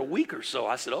 After a week or so,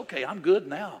 I said, okay, I'm good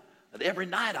now. And every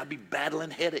night I'd be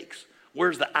battling headaches.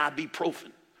 Where's the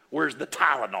ibuprofen? Where's the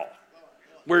Tylenol?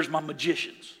 Where's my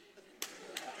magicians?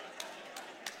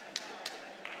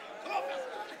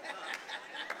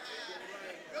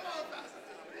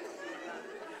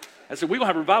 I said, we're going to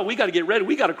have a revival. We got to get ready.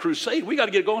 We got a crusade. We got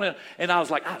to get going. And I was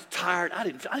like, I was tired. I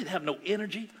didn't have no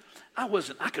energy. I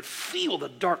could feel the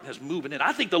darkness moving in.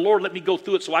 I think the Lord let me go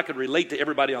through it so I could relate to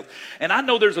everybody else. And I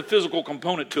know there's a physical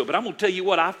component to it, but I'm going to tell you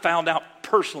what I found out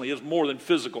personally is more than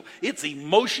physical. It's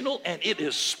emotional and it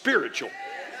is spiritual.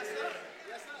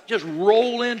 Just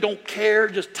roll in, don't care,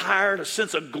 just tired, a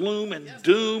sense of gloom and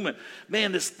doom. And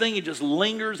man, this thing, it just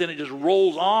lingers and it just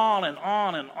rolls on and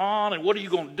on and on. And what are you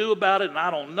going to do about it? And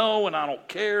I don't know, and I don't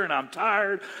care, and I'm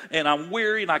tired, and I'm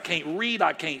weary, and I can't read,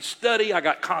 I can't study. I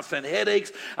got constant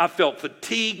headaches. I felt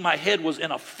fatigued. My head was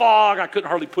in a fog. I couldn't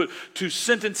hardly put two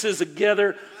sentences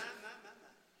together.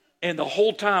 And the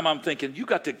whole time I'm thinking, you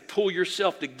got to pull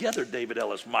yourself together, David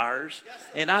Ellis Myers.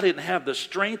 And I didn't have the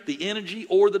strength, the energy,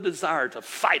 or the desire to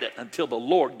fight it until the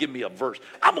Lord gave me a verse.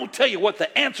 I'm going to tell you what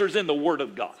the answer is in the Word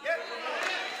of God.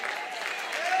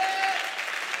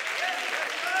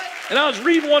 And I was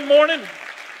reading one morning,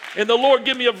 and the Lord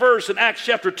gave me a verse in Acts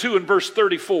chapter 2 and verse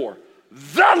 34.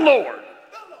 The Lord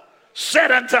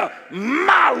said unto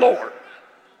my Lord,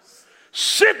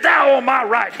 sit thou on my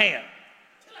right hand,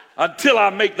 until I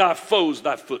make thy foes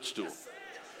thy footstool.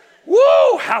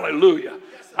 Woo, hallelujah.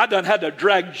 I done had to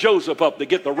drag Joseph up to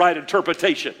get the right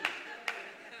interpretation.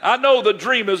 I know the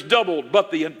dream is doubled, but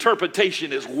the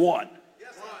interpretation is one.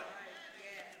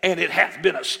 And it hath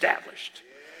been established.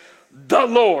 The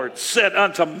Lord said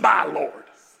unto my Lord.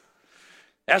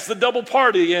 That's the double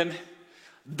part again.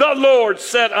 The Lord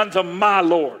said unto my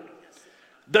Lord.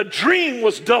 The dream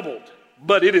was doubled,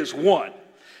 but it is one.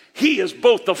 He is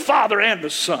both the Father and the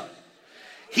Son.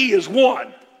 He is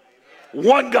one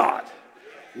God,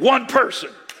 one person,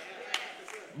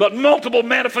 but multiple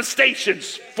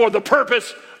manifestations for the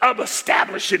purpose of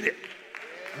establishing it.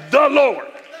 The Lord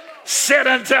said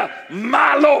unto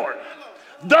my Lord.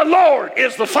 The Lord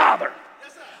is the Father,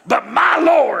 but my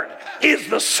Lord is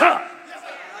the Son.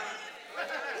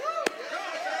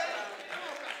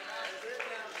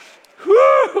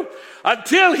 Whew.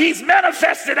 Until he's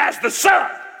manifested as the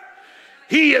Son,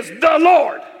 he is the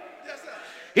Lord.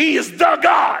 He is the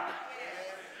God.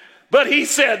 But he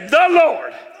said, the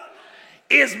Lord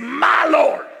is my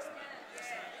Lord.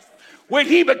 When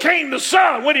he became the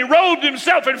Son, when he robed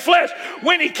himself in flesh,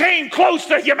 when he came close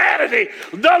to humanity,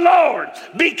 the Lord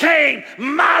became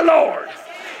my Lord.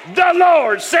 The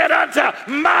Lord said unto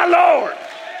my Lord.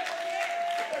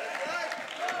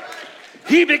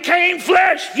 He became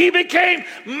flesh. He became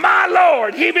my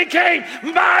Lord. He became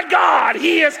my God.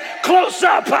 He is close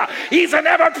up. He's an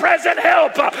ever-present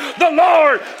help. The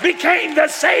Lord became the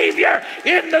Savior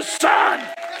in the Son.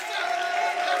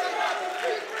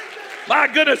 My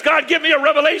goodness, God, give me a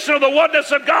revelation of the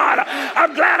oneness of God.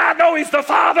 I'm glad I know he's the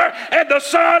Father and the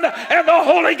Son and the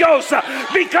Holy Ghost,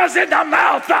 because in the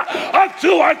mouth of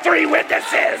 2 or 3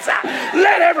 witnesses,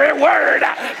 let every word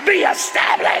be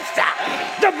established.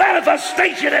 The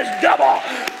manifestation is double,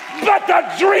 but the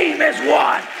dream is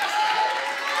one.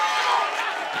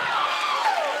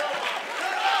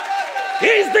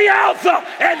 He's the Alpha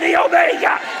and the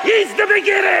Omega. He's the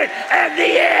beginning and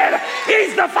the end.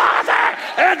 He's the Father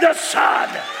and the Son.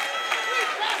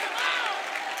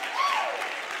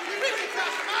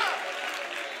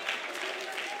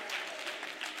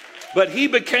 But he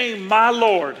became my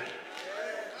Lord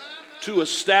to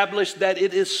establish that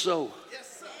it is so.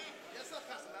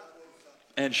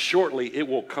 And shortly it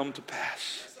will come to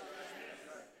pass.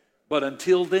 But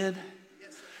until then,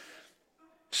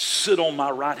 sit on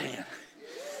my right hand.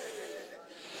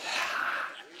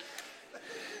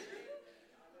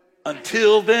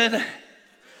 Until then,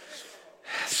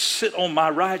 sit on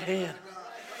my right hand.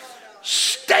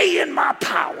 Stay in my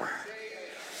power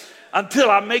until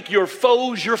I make your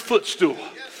foes your footstool.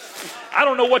 I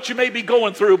don't know what you may be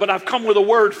going through, but I've come with a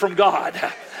word from God.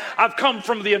 I've come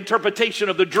from the interpretation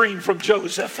of the dream from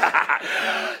Joseph.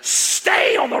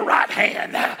 Stay on the right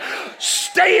hand.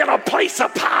 Stay in a place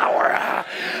of power,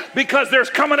 because there's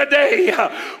coming a day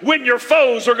when your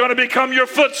foes are going to become your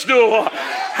footstool.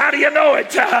 How do you know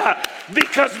it?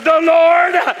 Because the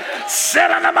Lord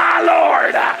said unto my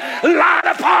Lord, line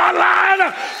upon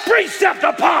line, precept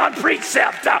upon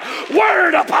precept,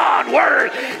 word upon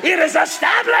word, it is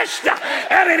established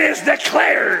and it is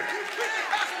declared.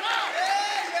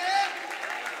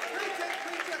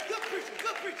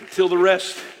 Until the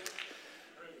rest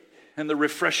and the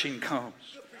refreshing comes.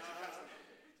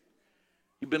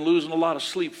 You've been losing a lot of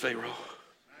sleep, Pharaoh.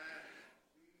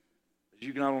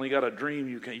 You not only got a dream,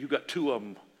 you got two of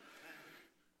them.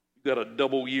 You got a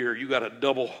double year. You got a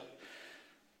double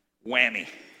whammy.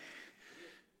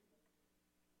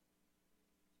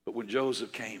 But when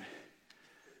Joseph came,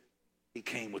 he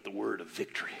came with the word of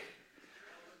victory.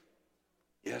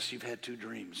 Yes, you've had two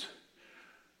dreams.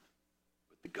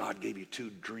 But God gave you two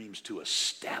dreams to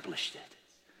establish it,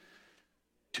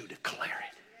 to declare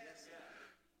it.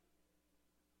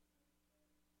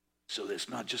 So that it's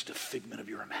not just a figment of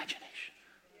your imagination.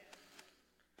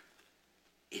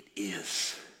 It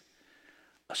is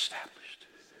established.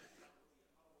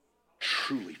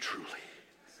 Truly, truly.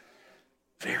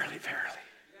 Verily, verily.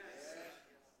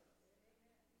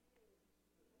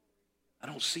 I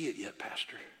don't see it yet,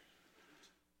 Pastor.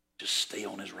 Just stay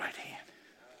on his right hand.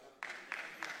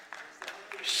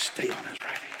 Just stay on his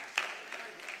right hand.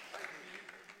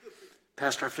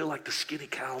 Pastor, I feel like the skinny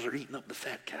cows are eating up the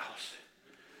fat cows.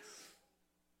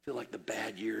 I feel like the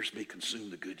bad years may consume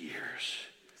the good years.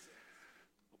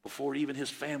 Before even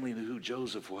his family knew who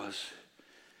Joseph was,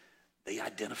 they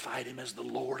identified him as the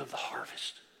Lord of the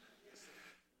harvest.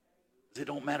 It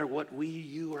don't matter what we,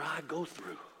 you, or I go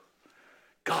through.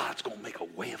 God's going to make a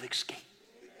way of escape.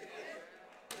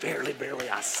 Verily, verily,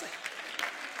 I say.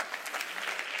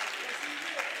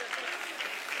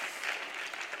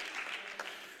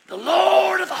 The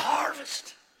Lord of the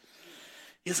harvest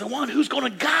is the one who's going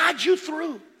to guide you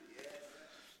through.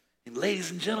 And ladies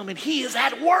and gentlemen, he is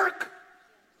at work.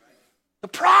 The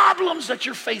problems that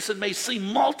you're facing may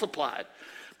seem multiplied,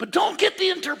 but don't get the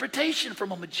interpretation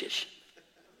from a magician.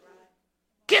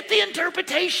 Get the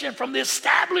interpretation from the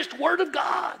established word of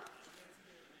God.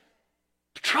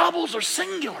 The troubles are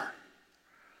singular.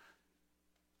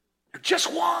 They're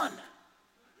just one.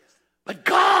 But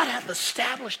God hath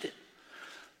established it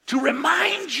to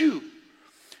remind you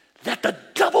that the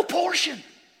double portion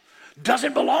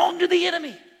doesn't belong to the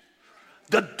enemy.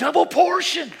 The double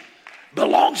portion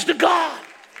belongs to God.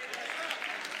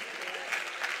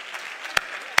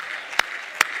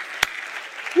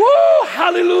 Woo,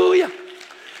 hallelujah.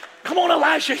 Come on,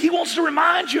 Elisha. He wants to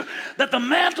remind you that the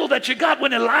mantle that you got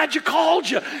when Elijah called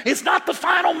you is not the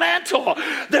final mantle.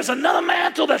 There's another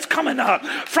mantle that's coming up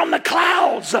from the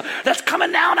clouds, that's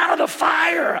coming down out of the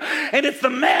fire. And it's the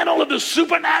mantle of the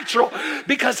supernatural,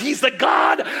 because he's the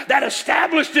God that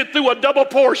established it through a double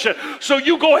portion. So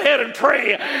you go ahead and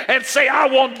pray and say, I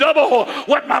want double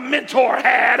what my mentor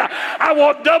had. I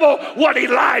want double what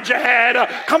Elijah had.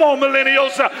 Come on,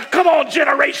 millennials. Come on,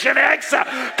 Generation X.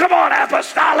 Come on,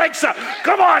 apostolics.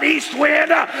 Come on, East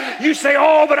Wind. You say,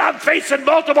 oh, but I'm facing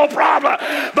multiple problems.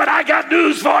 But I got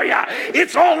news for you.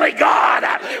 It's only God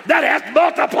that hath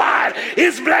multiplied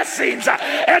his blessings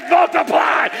and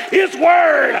multiplied his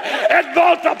word and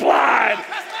multiplied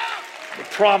the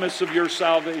promise of your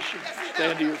salvation.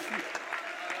 Stand to your feet.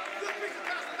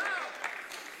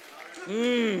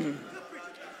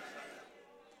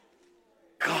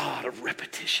 God of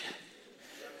repetition.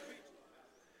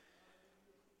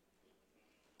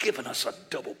 Given us a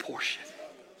double portion.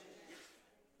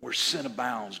 Where sin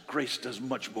abounds, grace does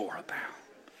much more abound.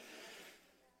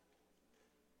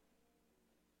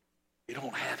 You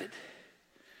don't have it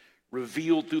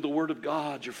revealed through the word of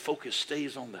God. Your focus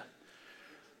stays on the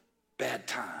bad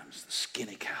times, the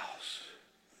skinny cows,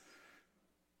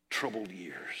 troubled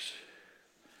years.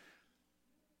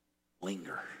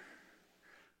 Linger.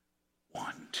 1,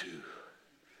 2,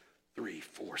 3,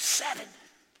 4, 7.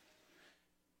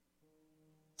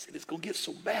 It's going to get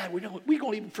so bad, we're going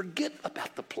to even forget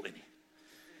about the plenty.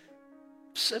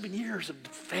 7 years of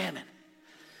famine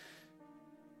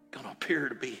going to appear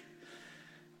to be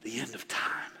the end of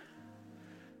time.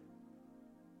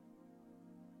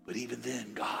 But even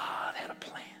then, God had a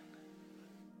plan.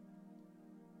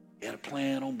 He had a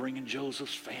plan on bringing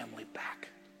Joseph's family back.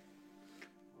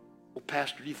 Well,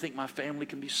 Pastor, do you think my family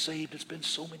can be saved? It's been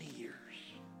so many years.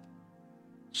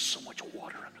 So much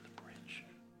water under the bridge.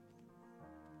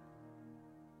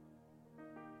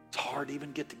 It's hard to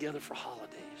even get together for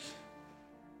holidays.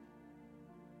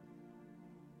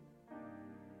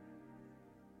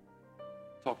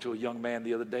 Talked to a young man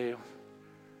the other day on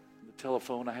the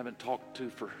telephone I haven't talked to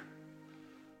for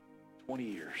 20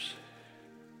 years.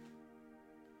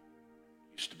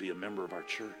 Used to be a member of our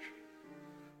church.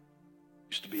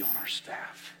 Used to be on our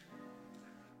staff.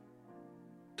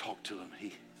 Talked to him.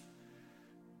 He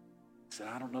said,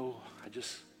 I don't know, I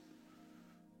just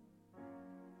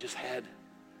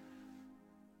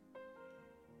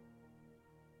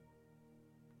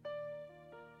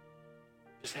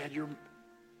had your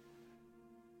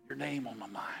name on my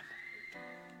mind.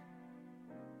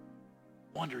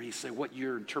 Wonder, he said, what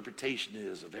your interpretation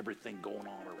is of everything going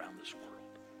on around this world.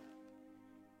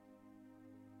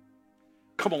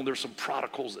 Come on, there's some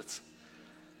prodigals that's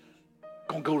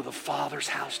going to go to the Father's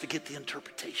house to get the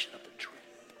interpretation of the dream.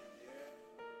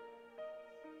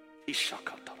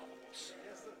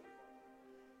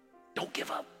 Don't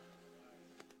give up.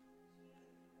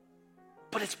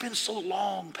 But it's been so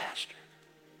long, Pastor.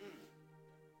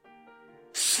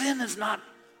 Sin is not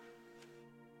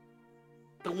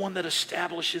the one that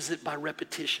establishes it by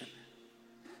repetition.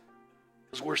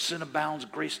 Because where sin abounds,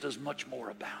 grace does much more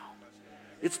abound.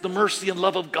 It's the mercy and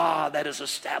love of God that is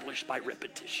established by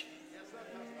repetition.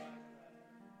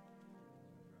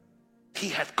 He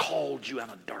hath called you out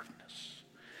of darkness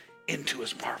into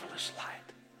his marvelous light.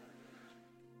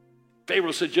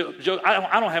 Pharaoh said, Joe,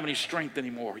 I don't have any strength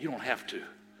anymore. You don't have to.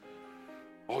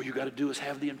 All you got to do is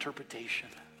have the interpretation.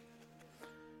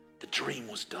 The dream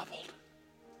was doubled,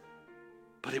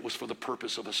 but it was for the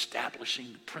purpose of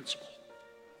establishing the principle.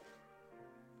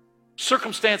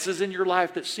 Circumstances in your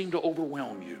life that seem to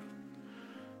overwhelm you,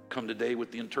 come today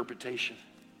with the interpretation.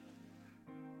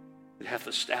 It hath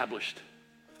established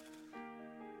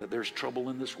that there's trouble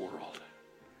in this world,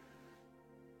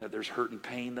 that there's hurt and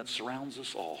pain that surrounds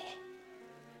us all.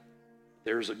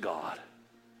 There's a God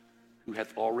who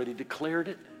hath already declared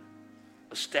it,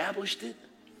 established it,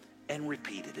 and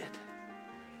repeated it.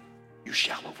 You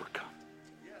shall overcome.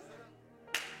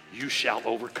 You shall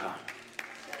overcome.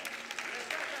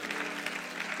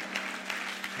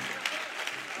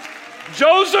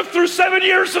 Joseph, through 7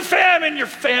 years of famine, your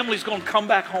family's going to come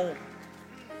back home.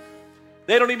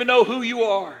 They don't even know who you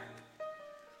are.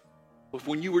 But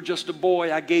when you were just a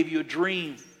boy, I gave you a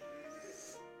dream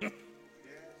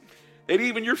that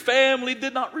even your family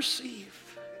did not receive.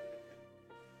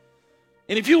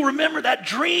 And if you'll remember, that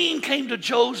dream came to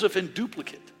Joseph in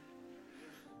duplicate.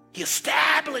 He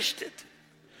established it.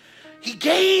 He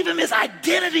gave him his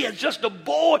identity as just a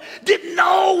boy, didn't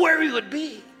know where he would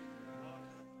be,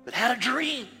 but had a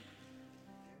dream.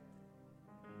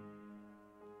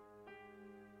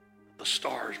 The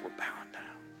stars were bowing down.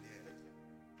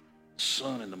 The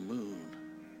sun and the moon.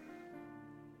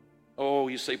 Oh,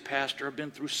 you say, Pastor, I've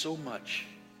been through so much.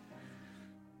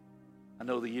 I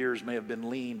know the years may have been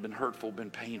lean, been hurtful, been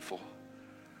painful.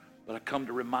 But I come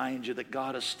to remind you that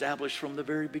God established from the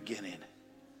very beginning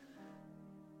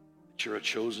that you're a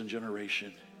chosen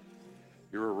generation.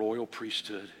 You're a royal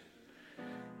priesthood.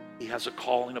 He has a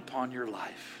calling upon your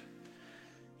life.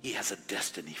 He has a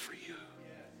destiny for you.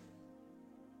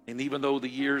 And even though the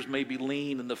years may be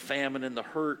lean and the famine and the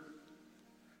hurt,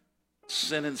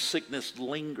 sin and sickness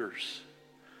lingers,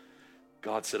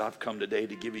 God said, I've come today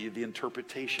to give you the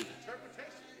interpretation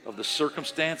of the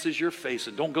circumstances you're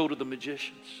facing. Don't go to the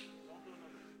magicians.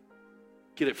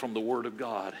 Get it from the Word of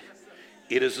God.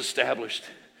 It is established.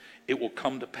 It will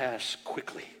come to pass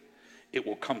quickly. It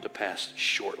will come to pass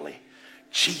shortly.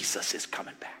 Jesus is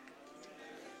coming back.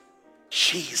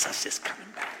 Jesus is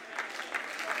coming back.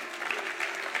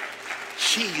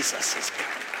 Jesus is coming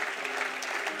back.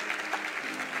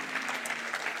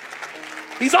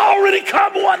 He's already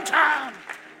come one time.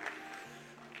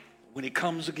 When he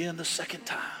comes again the second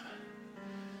time,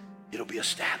 it'll be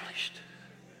established.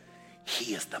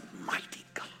 He is the mighty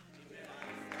God.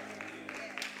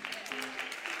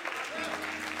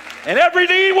 And every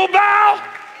knee will bow,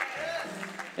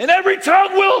 and every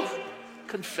tongue will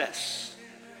confess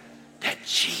that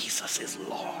Jesus is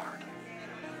Lord.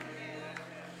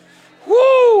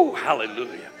 Woo!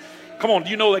 Hallelujah. Come on, do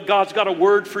you know that God's got a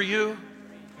word for you?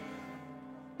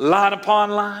 Line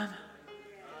upon line,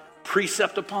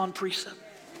 precept upon precept.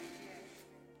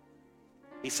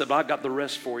 He said, well, I got the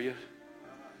rest for you.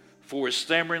 For his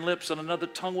stammering lips and another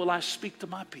tongue will I speak to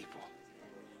my people.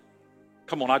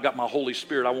 Come on, I got my Holy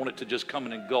Spirit. I want it to just come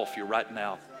and engulf you right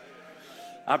now.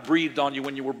 I breathed on you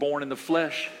when you were born in the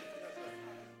flesh.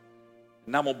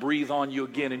 And I'm going to breathe on you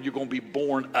again, and you're going to be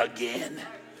born again.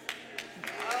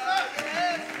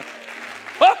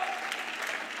 Oh!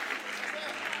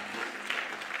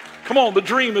 Come on, the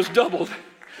dream is doubled.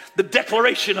 The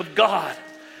declaration of God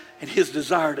and his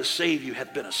desire to save you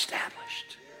hath been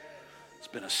established. It's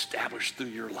been established through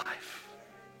your life.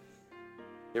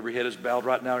 Every head is bowed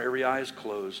right now, every eye is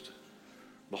closed.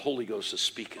 The Holy Ghost is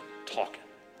speaking, talking.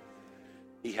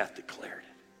 He hath declared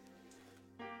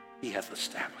it. He hath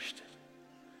established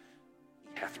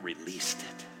it. He hath released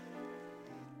it.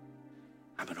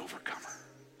 I'm an overcomer.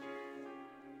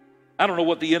 I don't know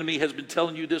what the enemy has been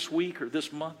telling you this week or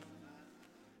this month,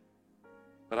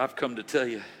 but I've come to tell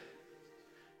you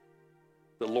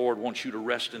the Lord wants you to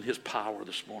rest in his power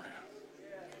this morning.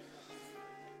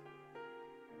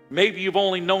 Maybe you've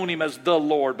only known him as the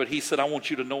Lord, but he said, I want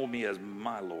you to know me as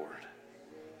my Lord.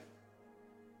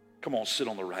 Come on, sit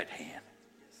on the right hand.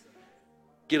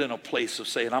 Get in a place of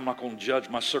saying, I'm not going to judge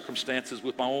my circumstances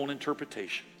with my own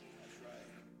interpretation.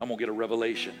 I'm going to get a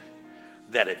revelation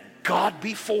that if God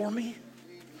be for me,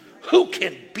 who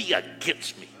can be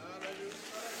against me?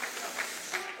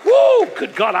 Woo!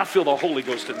 Good God, I feel the Holy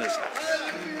Ghost in this house.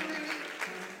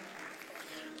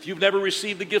 If you've never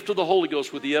received the gift of the Holy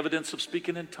Ghost with the evidence of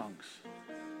speaking in tongues,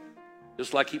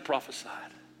 just like he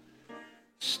prophesied,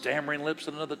 stammering lips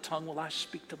and another tongue will I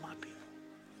speak to my people.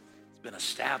 It's been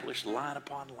established line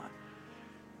upon line.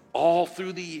 All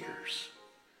through the years,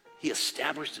 he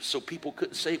established it so people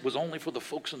couldn't say it was only for the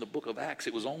folks in the book of Acts.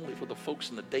 It was only for the folks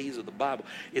in the days of the Bible.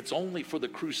 It's only for the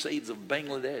crusades of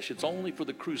Bangladesh. It's only for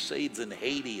the crusades in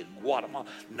Haiti and Guatemala.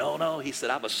 No, he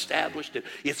said, I've established it.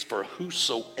 It's for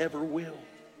whosoever will.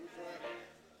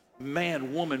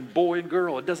 Man, woman, boy, and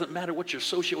girl. It doesn't matter what your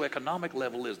socioeconomic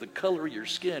level is, the color of your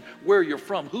skin, where you're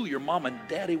from, who your mom and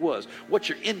daddy was, what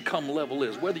your income level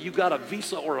is, whether you got a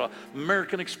Visa or an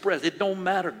American Express. It don't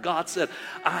matter. God said,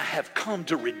 I have come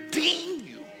to redeem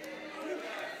you.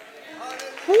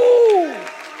 Woo!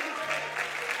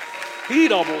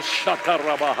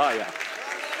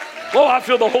 Oh, I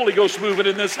feel the Holy Ghost moving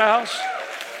in this house.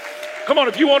 Come on,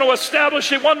 if you want to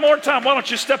establish it one more time, why don't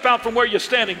you step out from where you're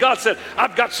standing? God said,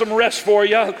 I've got some rest for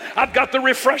you. I've got the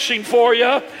refreshing for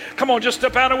you. Come on, just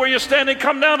step out of where you're standing.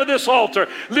 Come down to this altar.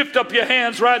 Lift up your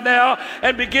hands right now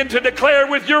and begin to declare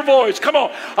with your voice. Come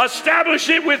on, establish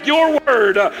it with your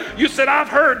word. You said, I've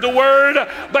heard the word,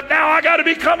 but now I got to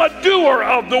become a doer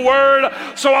of the word.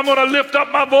 So I'm going to lift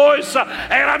up my voice and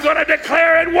I'm going to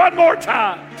declare it one more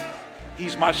time.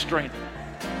 He's my strength.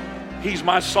 He's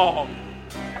my song.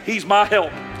 He's my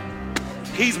help.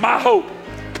 He's my hope.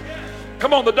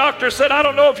 Come on, the doctor said, I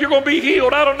don't know if you're going to be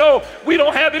healed. I don't know. We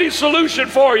don't have any solution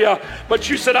for you. But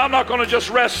you said, I'm not going to just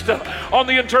rest on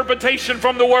the interpretation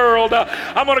from the world.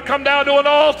 I'm going to come down to an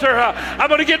altar. I'm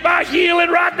going to get my healing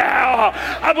right now.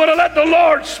 I'm going to let the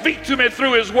Lord speak to me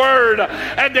through his word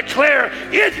and declare,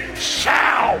 it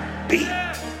shall be.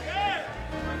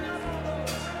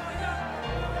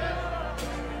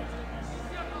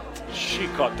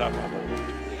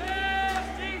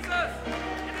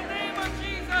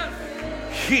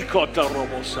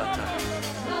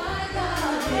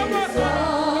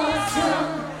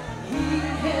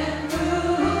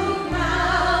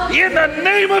 In the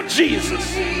name of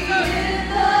Jesus. In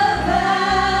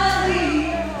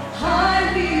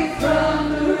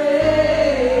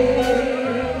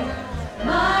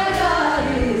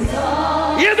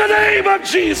the name of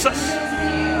Jesus.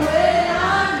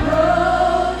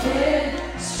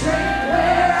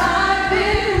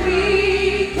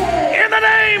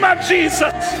 Of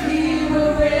Jesus. He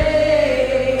will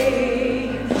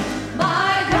reign.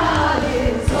 My God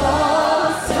is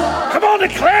awesome. Come on,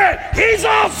 declare it. He's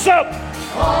awesome.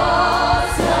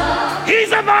 Awesome.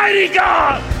 He's a mighty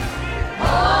God.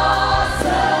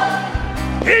 Awesome.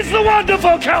 He's the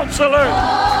wonderful counselor.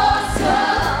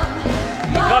 Awesome.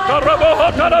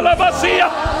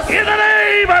 In the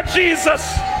name of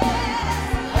Jesus.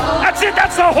 That's it.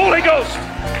 That's the Holy Ghost.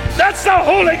 That's the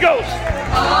Holy Ghost.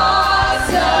 Awesome.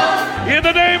 In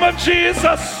the name of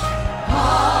Jesus.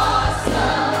 Awesome.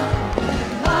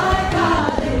 My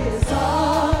God is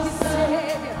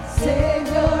awesome.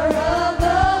 Savior of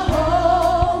the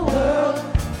whole world.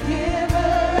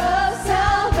 Giver of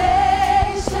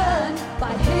salvation.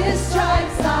 By his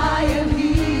stripes I am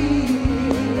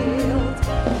healed.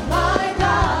 My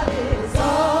God is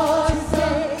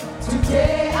awesome.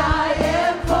 Today I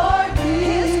am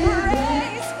forgiven.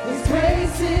 His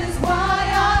grace is why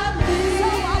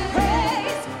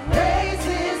praise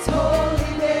his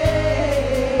holy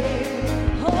name.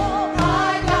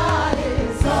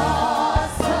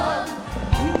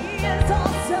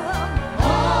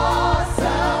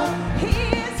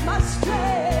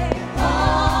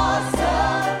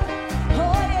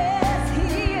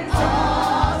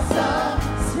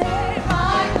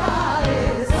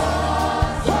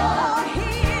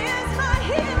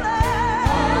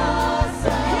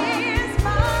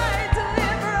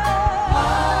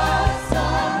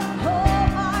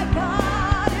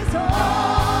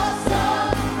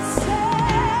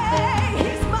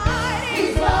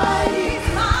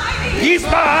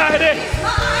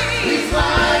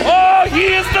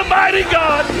 mighty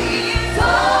God.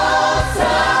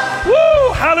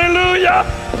 Woo,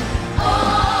 hallelujah.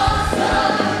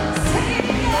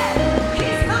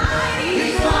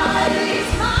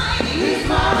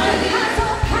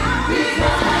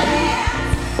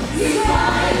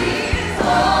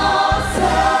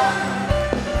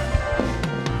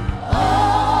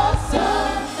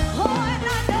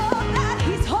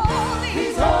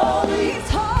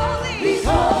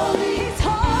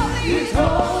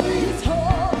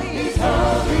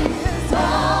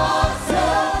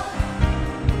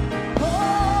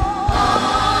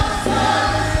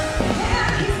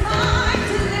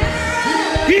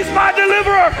 He's my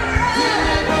deliverer.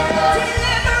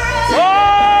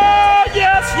 Oh,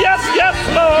 yes, yes, yes,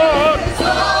 Lord.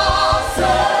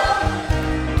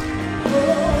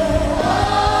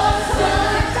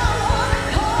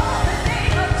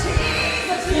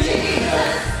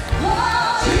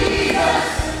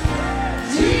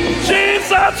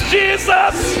 Jesus,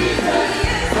 Jesus.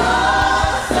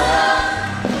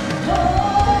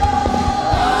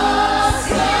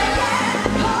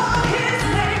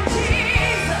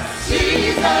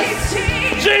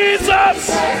 Jesus!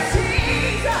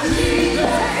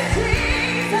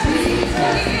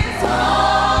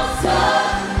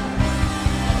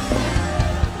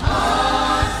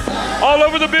 All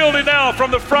over the building now,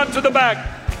 from the front to the back,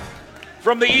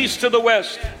 from the east to the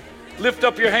west. Lift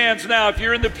up your hands now if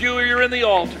you're in the pew or you're in the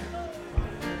altar.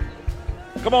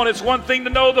 Come on, it's one thing to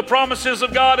know the promises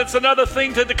of God, it's another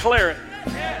thing to declare it.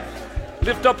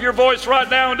 Lift up your voice right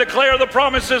now and declare the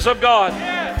promises of God.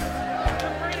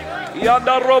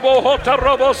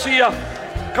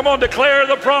 Come on, declare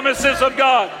the promises of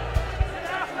God.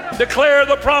 Declare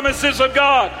the promises of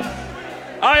God.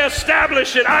 I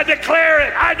establish it. I declare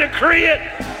it. I decree it.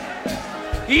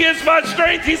 He is my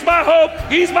strength. He's my hope.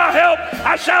 He's my help.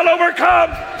 I shall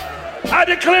overcome. I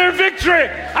declare victory.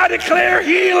 I declare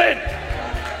healing.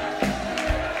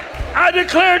 I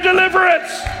declare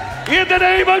deliverance in the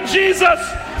name of Jesus.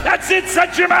 That's it.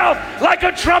 Set your mouth like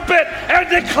a trumpet and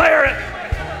declare it.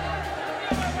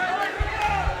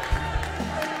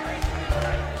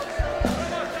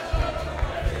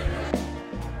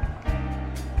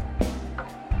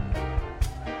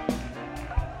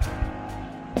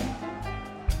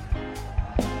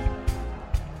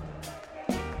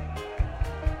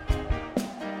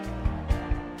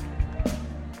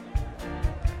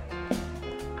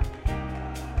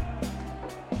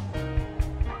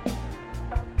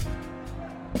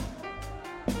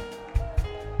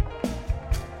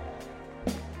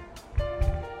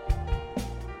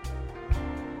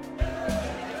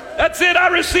 That's it. I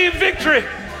receive victory.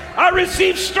 I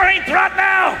receive strength right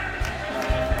now.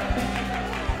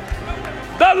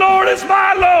 The Lord is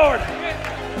my Lord.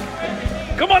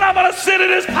 Come on, I'm going to sit in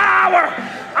His power.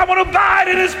 I'm going to abide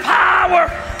in His power.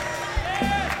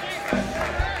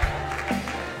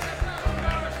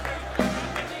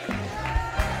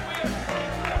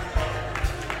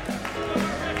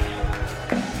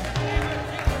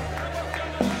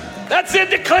 That's it.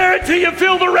 Declare it till you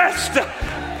feel the rest.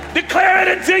 Declare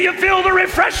it until you feel the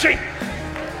refreshing.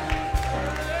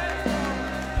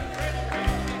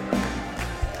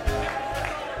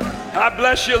 I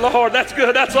bless you, Lord. That's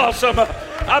good. That's awesome.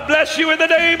 I bless you in the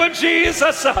name of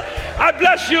Jesus. I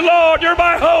bless you, Lord. You're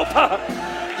my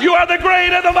hope. You are the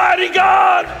great and the mighty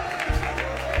God.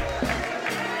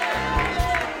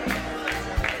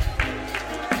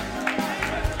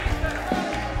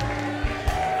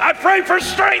 I pray for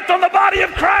strength on the body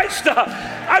of Christ.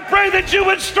 I pray that you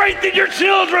would strengthen your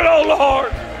children, oh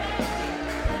Lord.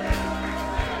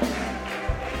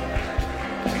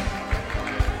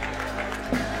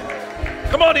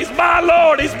 Come on, He's my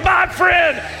Lord. He's my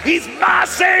friend. He's my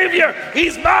Savior.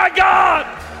 He's my God.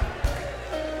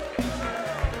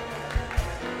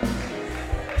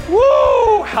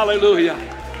 Woo! Hallelujah.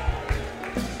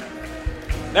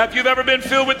 Now, if you've ever been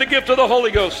filled with the gift of the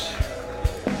Holy Ghost,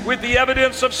 with the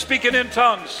evidence of speaking in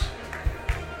tongues,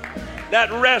 that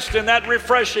rest and that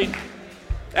refreshing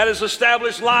that is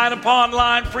established line upon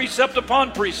line, precept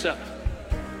upon precept,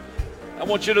 I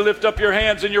want you to lift up your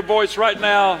hands and your voice right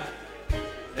now,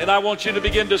 and I want you to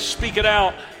begin to speak it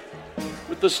out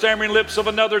with the stammering lips of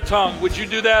another tongue. Would you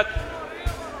do that?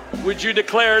 Would you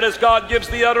declare it as God gives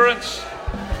the utterance?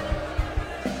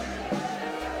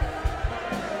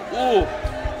 Ooh.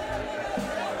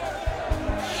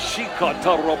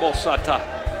 Shikatarobosata.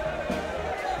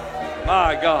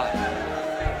 My God.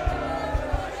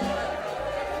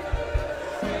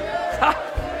 Ha.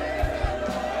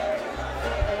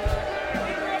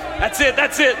 That's it.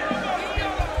 That's it.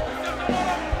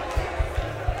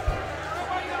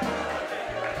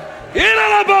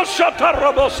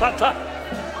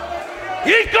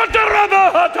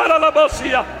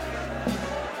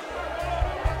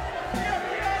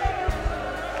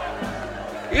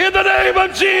 In the name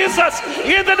of Jesus.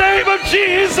 In the name of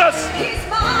Jesus.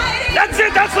 That's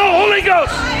it. That's the Holy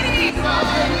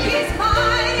Ghost.